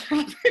of other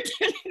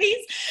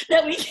opportunities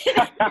that we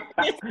can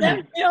use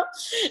them to.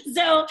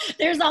 So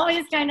there's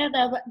always kind of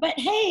but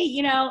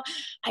hey,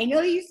 I know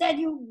you said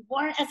you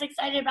weren't as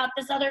excited about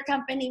this other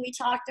company we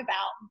talked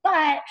about,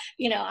 but,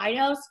 I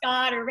know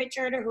Scott or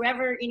Richard or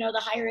whoever,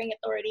 the hiring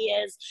authority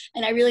is,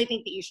 and I really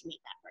think that you should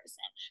meet that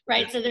person,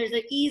 right? Yeah. So there's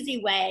an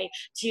easy way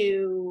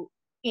to,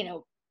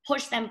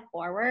 push them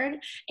forward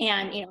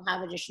and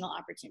have additional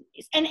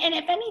opportunities, and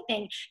if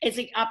anything, it's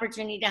an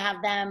opportunity to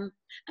have them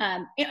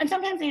and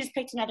sometimes they just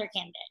picked another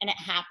candidate, and it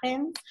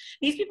happens.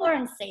 These people are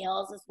in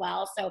sales as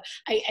well, so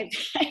I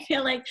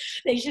feel like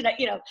they should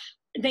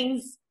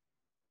things,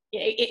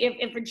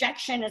 if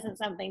rejection isn't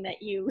something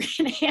that you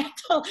can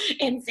handle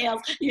in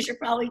sales, you should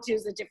probably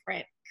choose a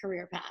different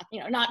career path,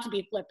 not to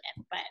be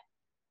flippant, but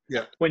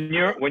Yeah. When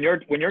you and your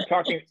team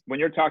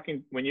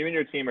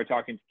are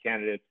talking to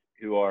candidates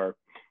who are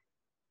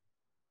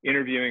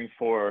interviewing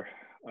for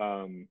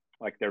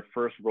like their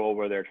first role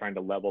where they're trying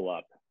to level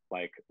up,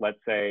 like let's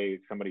say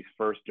somebody's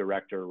first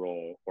director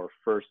role or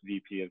first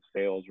VP of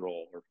sales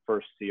role or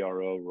first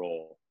CRO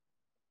role,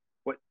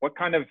 what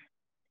kind of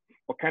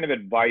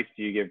advice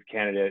do you give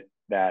candidate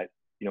that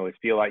you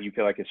feel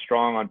like is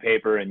strong on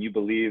paper and you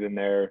believe in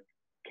their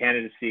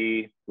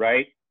candidacy,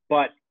 right?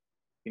 But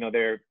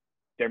they're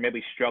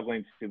maybe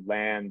struggling to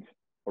land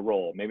a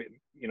role. Maybe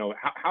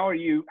how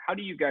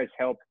do you guys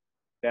help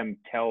them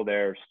tell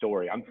their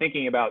story? I'm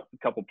thinking about a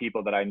couple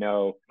people that I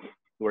know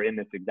who are in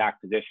this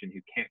exact position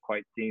who can't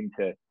quite seem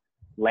to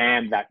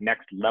land that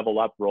next level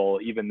up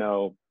role, even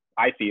though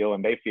I feel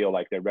and they feel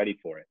like they're ready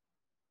for it.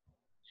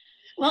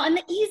 Well, and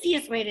the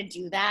easiest way to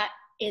do that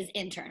is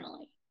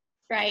internally,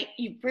 right?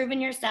 You've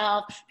proven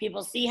yourself.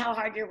 People see how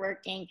hard you're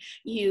working.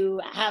 You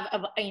have,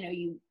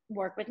 you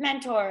work with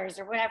mentors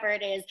or whatever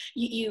it is.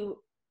 You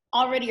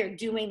already are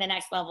doing the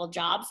next level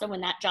job. So when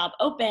that job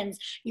opens,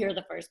 you're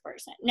the first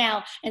person.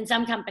 Now, in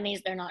some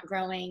companies, they're not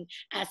growing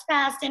as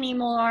fast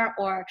anymore,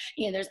 or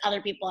there's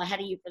other people ahead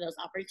of you for those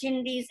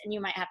opportunities, and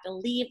you might have to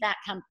leave that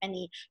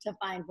company to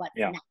find what's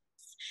next.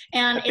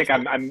 And I think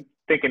I'm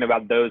thinking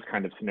about those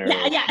kind of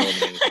scenarios. Yeah.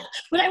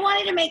 But I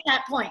wanted to make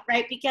that point,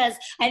 right? Because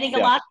I think a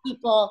lot of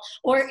people,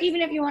 or even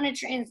if you want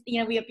to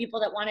we have people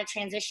that want to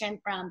transition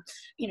from,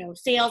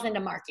 sales into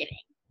marketing.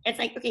 It's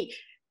like, okay,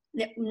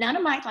 none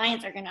of my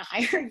clients are going to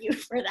hire you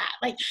for that.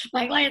 Like,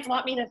 my clients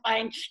want me to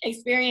find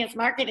experienced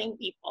marketing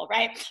people,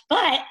 right?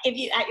 But if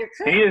you at your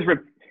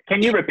current,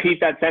 can you repeat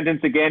that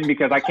sentence again?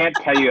 Because I can't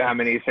tell you how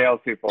many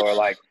salespeople are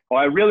like, well,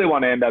 I really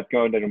want to end up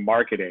going into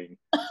marketing.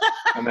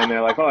 And then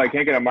they're like, oh, I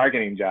can't get a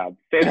marketing job.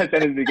 Say that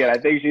sentence again. I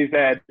think she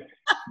said,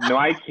 no,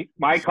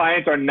 my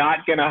clients are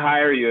not going to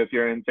hire you if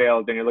you're in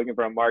sales and you're looking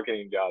for a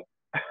marketing job.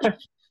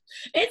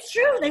 It's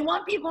true. They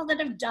want people that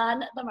have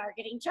done the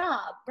marketing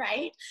job,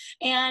 right?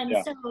 And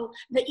so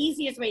the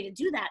easiest way to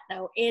do that,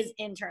 though, is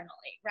internally,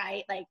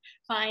 right? Like,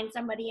 find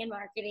somebody in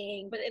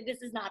marketing, but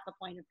this is not the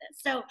point of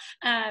this. So,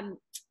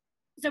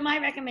 so my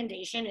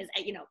recommendation is,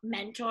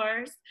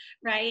 mentors,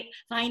 right?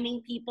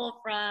 Finding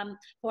people from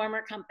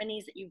former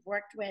companies that you've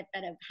worked with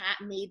that have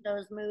made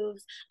those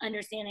moves,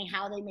 understanding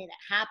how they made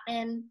it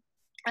happen.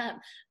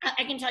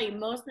 I can tell you,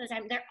 most of the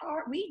time,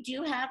 we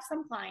do have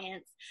some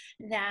clients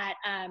that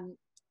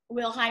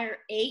will hire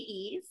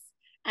AEs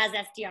as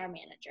SDR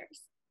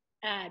managers,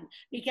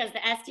 because the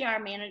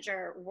SDR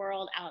manager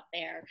world out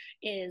there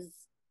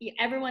is,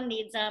 everyone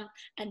needs them,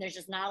 and there's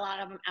just not a lot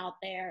of them out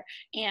there,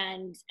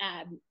 and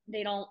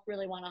they don't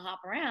really want to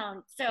hop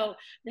around. So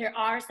there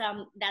are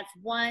some, that's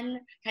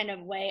one kind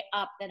of way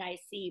up that I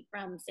see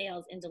from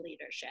sales into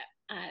leadership.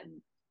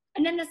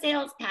 And then the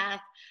sales path,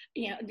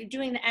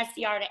 doing the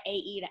SDR to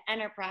AE to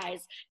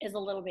enterprise is a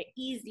little bit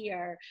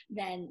easier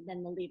than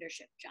the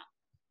leadership jump.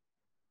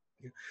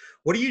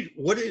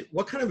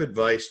 What kind of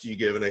advice do you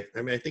give? And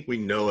I think we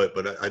know it,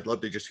 but I'd love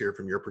to just hear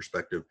from your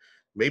perspective.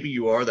 Maybe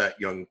you are that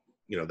young,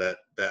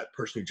 that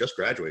person who just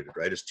graduated,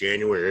 right? It's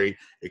January.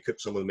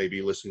 Someone may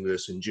be listening to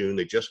this in June.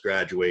 They just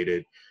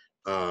graduated,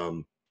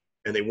 and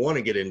they want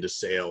to get into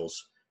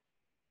sales.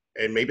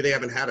 And maybe they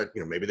haven't had it,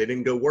 maybe they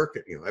didn't go work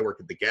at, I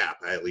worked at the Gap.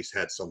 I at least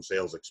had some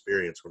sales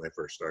experience when I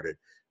first started.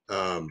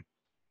 I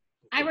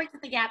worked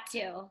at the Gap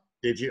too.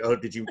 Did you? Oh,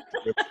 did you?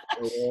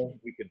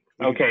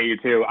 Okay, you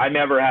too. I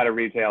never had a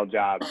retail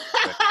job.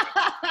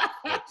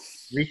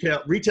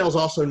 Retail is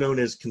also known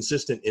as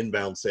consistent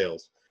inbound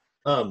sales.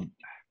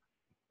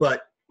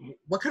 But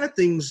what kind of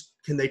things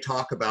can they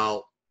talk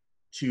about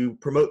to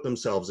promote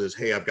themselves as,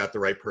 hey, I've got the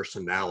right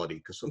personality?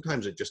 Because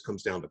sometimes it just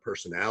comes down to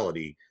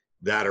personality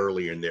that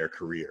early in their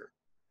career.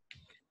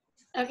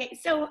 Okay,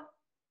 so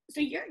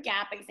your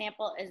Gap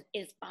example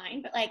is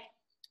fine, but like,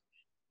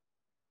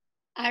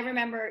 I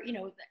remember,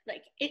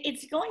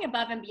 it's going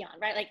above and beyond,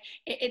 right? Like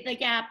the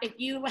Gap, if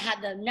you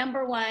had the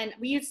number one,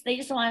 they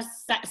just want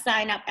to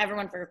sign up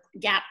everyone for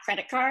Gap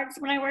credit cards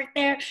when I worked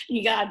there, and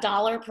you got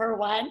 $1 per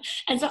one.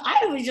 And so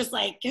I was just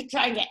like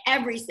trying to get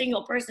every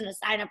single person to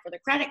sign up for the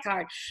credit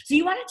card. So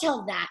you want to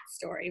tell that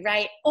story,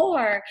 right?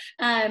 Or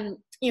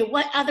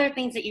what other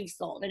things that you've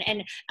sold.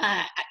 And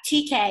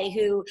TK,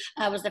 who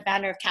was the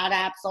founder of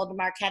CowDApp, sold to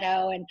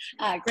Marketo, and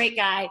great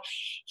guy,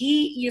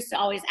 he used to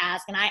always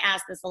ask, and I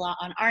ask this a lot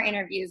on our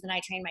interviews, and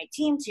I train my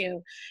team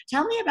to,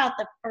 tell me about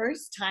the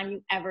first time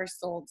you ever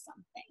sold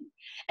something.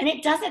 And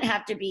it doesn't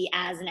have to be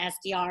as an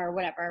SDR or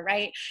whatever,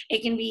 right?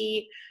 It can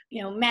be,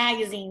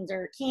 magazines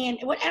or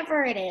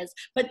whatever it is.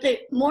 But the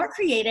more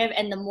creative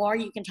and the more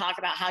you can talk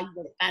about how you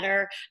were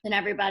better than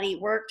everybody,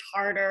 worked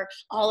harder,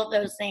 all of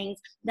those things,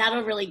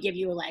 that'll really give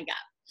you a leg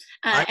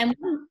up.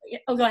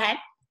 Go ahead.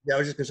 Yeah, I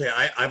was just gonna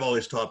say, I've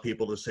always taught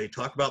people to say,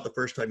 talk about the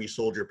first time you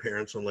sold your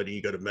parents on letting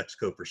you go to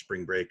Mexico for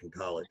spring break in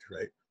college,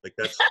 right? Like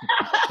that's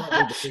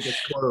probably the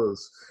biggest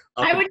close.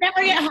 I would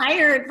never get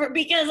hired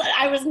because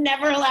I was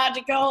never allowed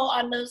to go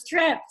on those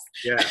trips.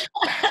 Yeah.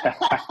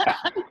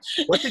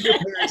 What did your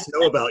parents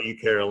know about you,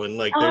 Carolyn?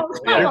 Like, all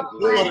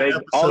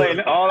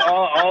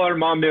her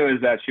mom knew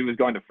is that she was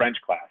going to French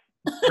class.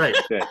 Right.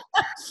 You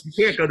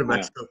can't go to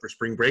Mexico for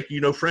spring break. You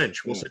know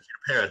French. We'll send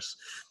you to Paris.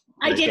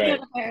 I did go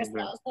to Paris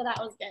though, so that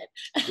was good.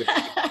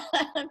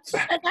 It's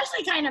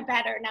actually kind of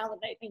better now that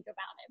I think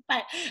about it.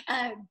 But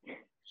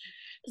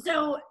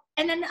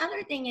and then the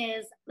other thing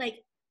is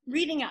like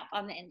reading up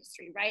on the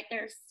industry, right?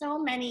 There's so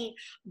many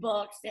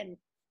books and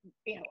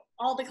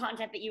all the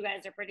content that you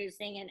guys are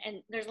producing,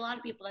 and there's a lot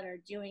of people that are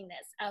doing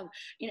this of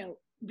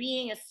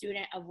being a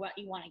student of what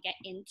you want to get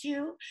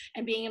into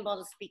and being able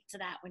to speak to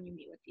that when you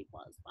meet with people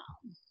as well.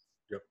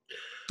 Yep.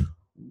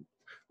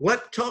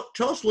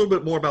 Tell us a little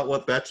bit more about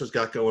what Betts has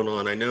got going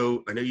on. I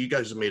know you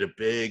guys have made a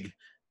big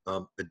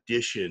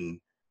addition.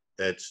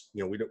 That's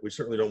we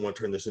certainly don't want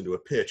to turn this into a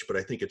pitch, but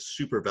I think it's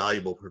super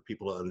valuable for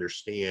people to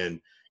understand.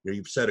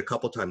 You've said a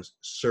couple times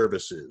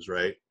services,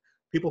 right?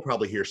 People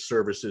probably hear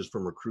services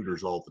from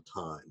recruiters all the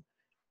time,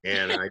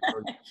 and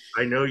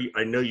I know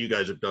you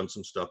guys have done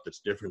some stuff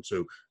that's different.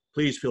 So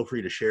please feel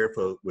free to share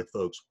with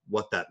folks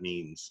what that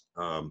means.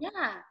 So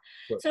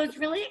it's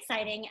really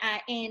exciting.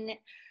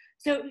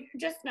 So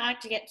just not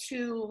to get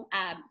too,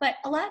 but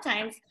a lot of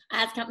times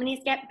as companies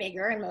get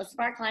bigger, and most of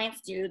our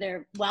clients do,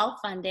 they're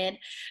well-funded,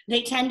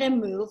 they tend to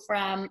move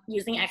from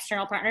using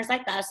external partners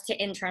like us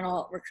to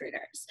internal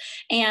recruiters.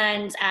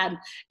 And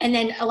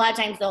then a lot of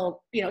times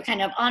they'll,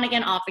 kind of on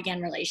again, off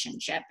again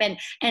relationship.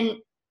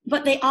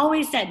 But they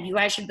always said, you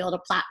guys should build a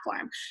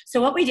platform.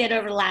 So what we did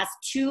over the last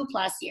 2+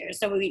 years,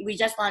 so we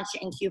just launched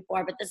it in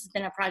Q4, but this has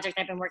been a project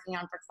I've been working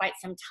on for quite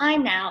some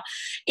time now,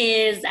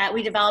 is that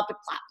we developed a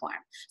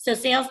platform. So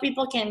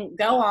salespeople can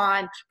go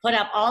on, put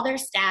up all their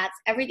stats,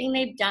 everything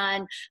they've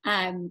done.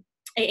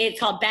 It's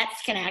called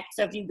Betts Connect.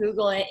 So if you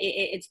Google it,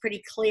 it's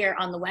pretty clear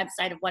on the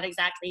website of what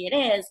exactly it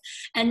is.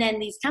 And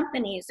then these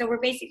companies, so we're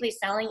basically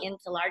selling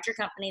into larger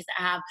companies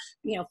that have,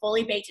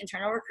 fully baked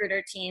internal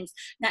recruiter teams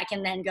that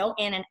can then go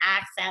in and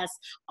access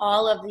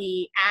all of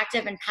the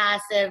active and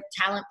passive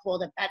talent pool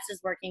that Betts is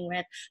working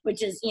with,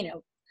 which is,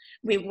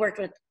 we've worked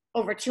with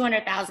over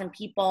 200,000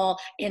 people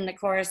in the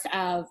course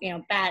of,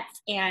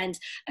 Betts, and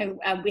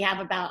we have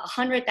about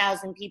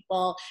 100,000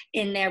 people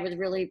in there with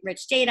really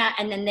rich data,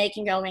 and then they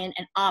can go in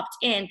and opt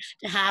in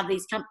to have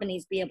these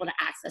companies be able to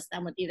access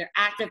them with either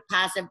active,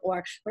 passive,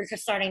 or we're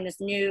starting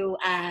this new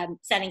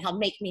setting called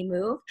Make Me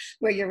Move,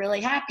 where you're really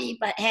happy,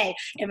 but hey,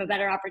 if a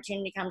better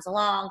opportunity comes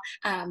along,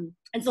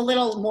 it's a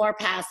little more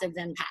passive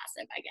than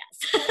passive, I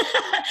guess.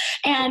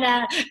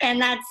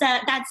 And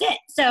that's it.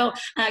 So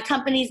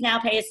companies now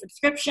pay a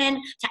subscription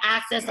to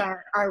access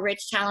our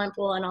rich talent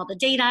pool and all the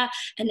data.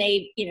 And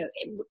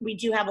we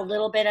do have a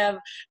little bit of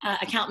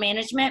account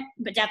management,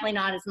 but definitely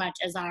not as much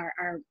as our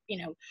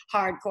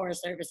hardcore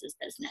services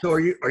business. So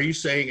are you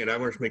saying, and I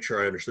want to make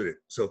sure I understood it.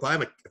 So if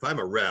I'm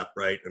a rep,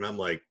 right, and I'm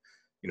like,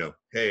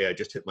 hey, I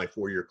just hit my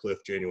 4-year cliff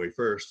January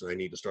 1st and I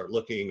need to start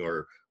looking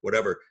or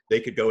whatever, they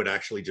could go and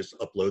actually just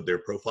upload their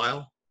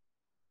profile?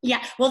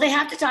 Yeah, well, they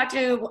have to talk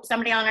to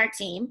somebody on our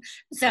team.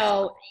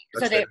 So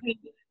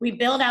we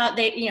build out,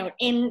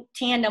 in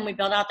tandem, we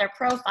build out their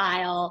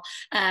profile.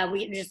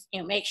 We just,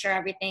 make sure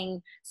everything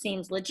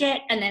seems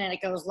legit. And then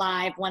it goes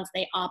live once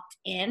they opt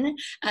in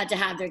to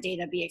have their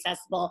data be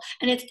accessible.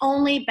 And it's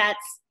only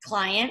Betts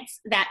clients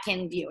that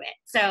can view it.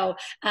 So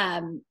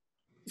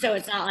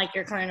it's not like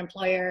your current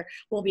employer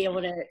will be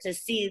able to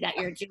see that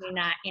you're doing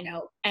that, and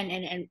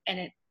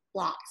it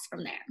blocks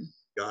from there.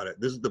 Got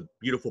it. This is the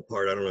beautiful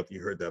part. I don't know if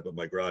you heard that, but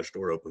my garage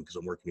door opened because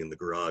I'm working in the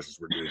garage as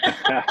we're doing it.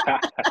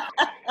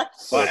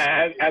 Well,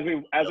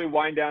 as we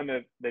wind down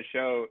the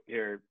show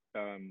here,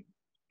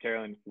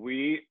 Carolyn,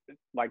 we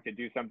like to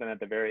do something at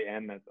the very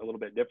end that's a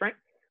little bit different.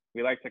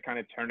 We like to kind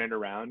of turn it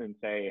around and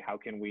say, how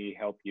can we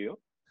help you?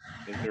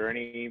 Is there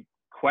any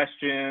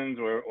questions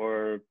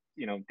or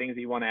things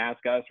that you want to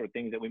ask us, or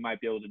things that we might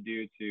be able to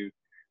do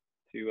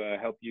to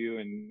help you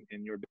in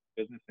your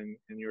business and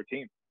your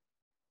team?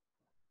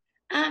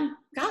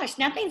 Gosh,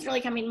 nothing's really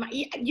coming.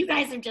 You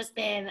guys have just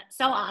been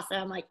so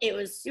awesome. Like, it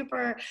was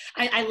super.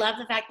 I love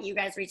the fact that you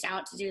guys reached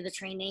out to do the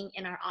training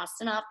in our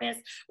Austin office.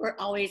 We're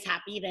always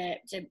happy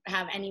to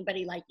have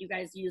anybody like you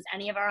guys use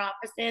any of our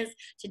offices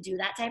to do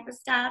that type of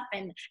stuff.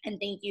 And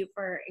thank you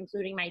for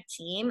including my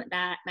team.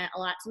 That meant a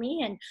lot to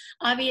me. And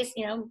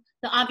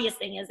the obvious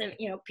thing is that,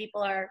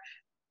 people are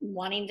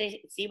wanting to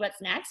see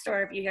what's next,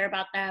 or if you hear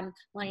about them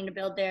wanting to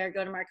build their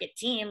go-to-market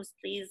teams,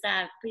 please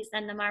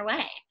send them our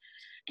way.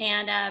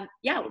 And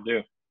Will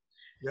do.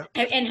 Yeah.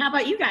 And how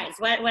about you guys?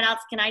 What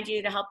else can I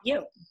do to help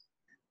you?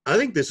 I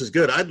think this is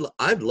good.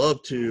 I'd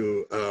love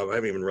to. I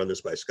haven't even run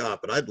this by Scott,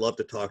 but I'd love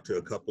to talk to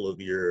a couple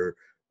of your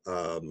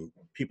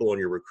people on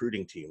your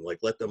recruiting team. Like,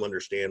 let them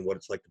understand what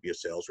it's like to be a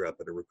sales rep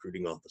at a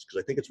recruiting office,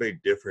 because I think it's very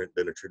different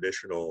than a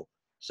traditional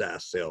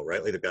SaaS sale,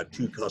 right? Like, they've got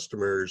two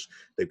customers,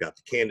 they've got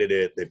the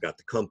candidate, they've got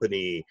the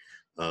company.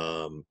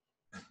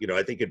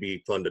 I think it'd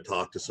be fun to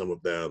talk to some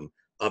of them.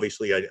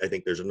 Obviously, I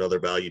think there's another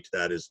value to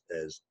that as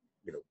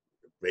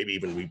maybe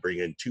even we bring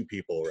in two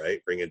people, right?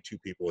 Bring in two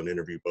people and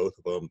interview both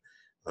of them,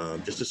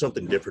 just as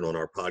something different on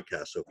our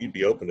podcast. So if you'd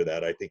be open to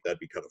that, I think that'd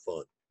be kind of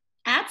fun.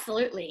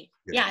 Absolutely.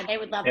 Yeah, they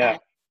would love Yeah.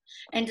 that.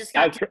 And just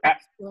go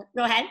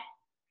ahead.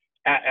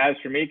 As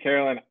for me,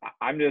 Carolyn,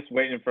 I'm just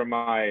waiting for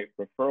my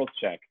referral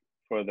check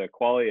for the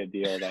Qualia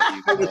deal that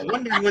you. I was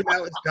wondering when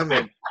that was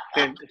coming.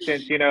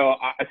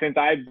 Since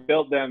I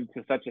built them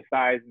to such a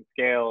size and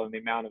scale and the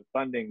amount of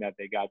funding that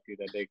they got to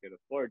that they could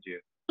afford you.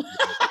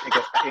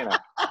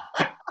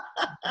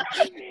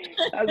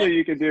 That's what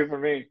you can do for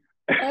me.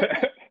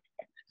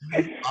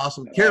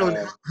 Awesome.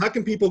 Carolyn, how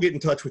can people get in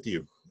touch with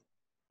you?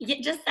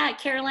 Just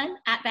Carolyn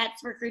at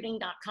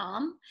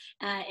betsrecruiting.com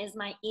is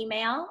my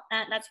email.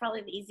 That's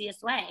probably the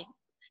easiest way.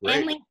 Great.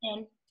 And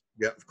LinkedIn.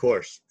 Yeah, of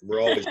course.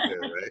 We're always there,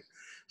 right?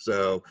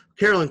 So,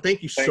 Carolyn,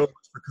 thank you so much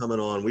for coming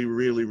on. We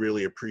really,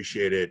 really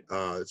appreciate it.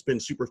 It's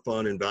been super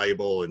fun and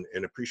valuable,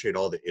 and appreciate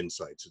all the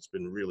insights. It's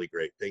been really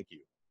great. Thank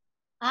you.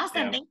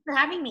 Awesome. Yeah. Thanks for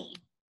having me.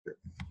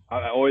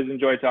 I always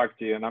enjoy talking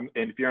to you. And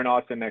if you're in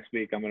Austin next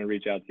week, I'm going to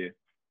reach out to you.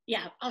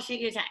 Yeah, I'll shoot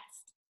you a text.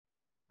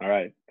 All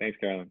right. Thanks,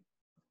 Carolyn.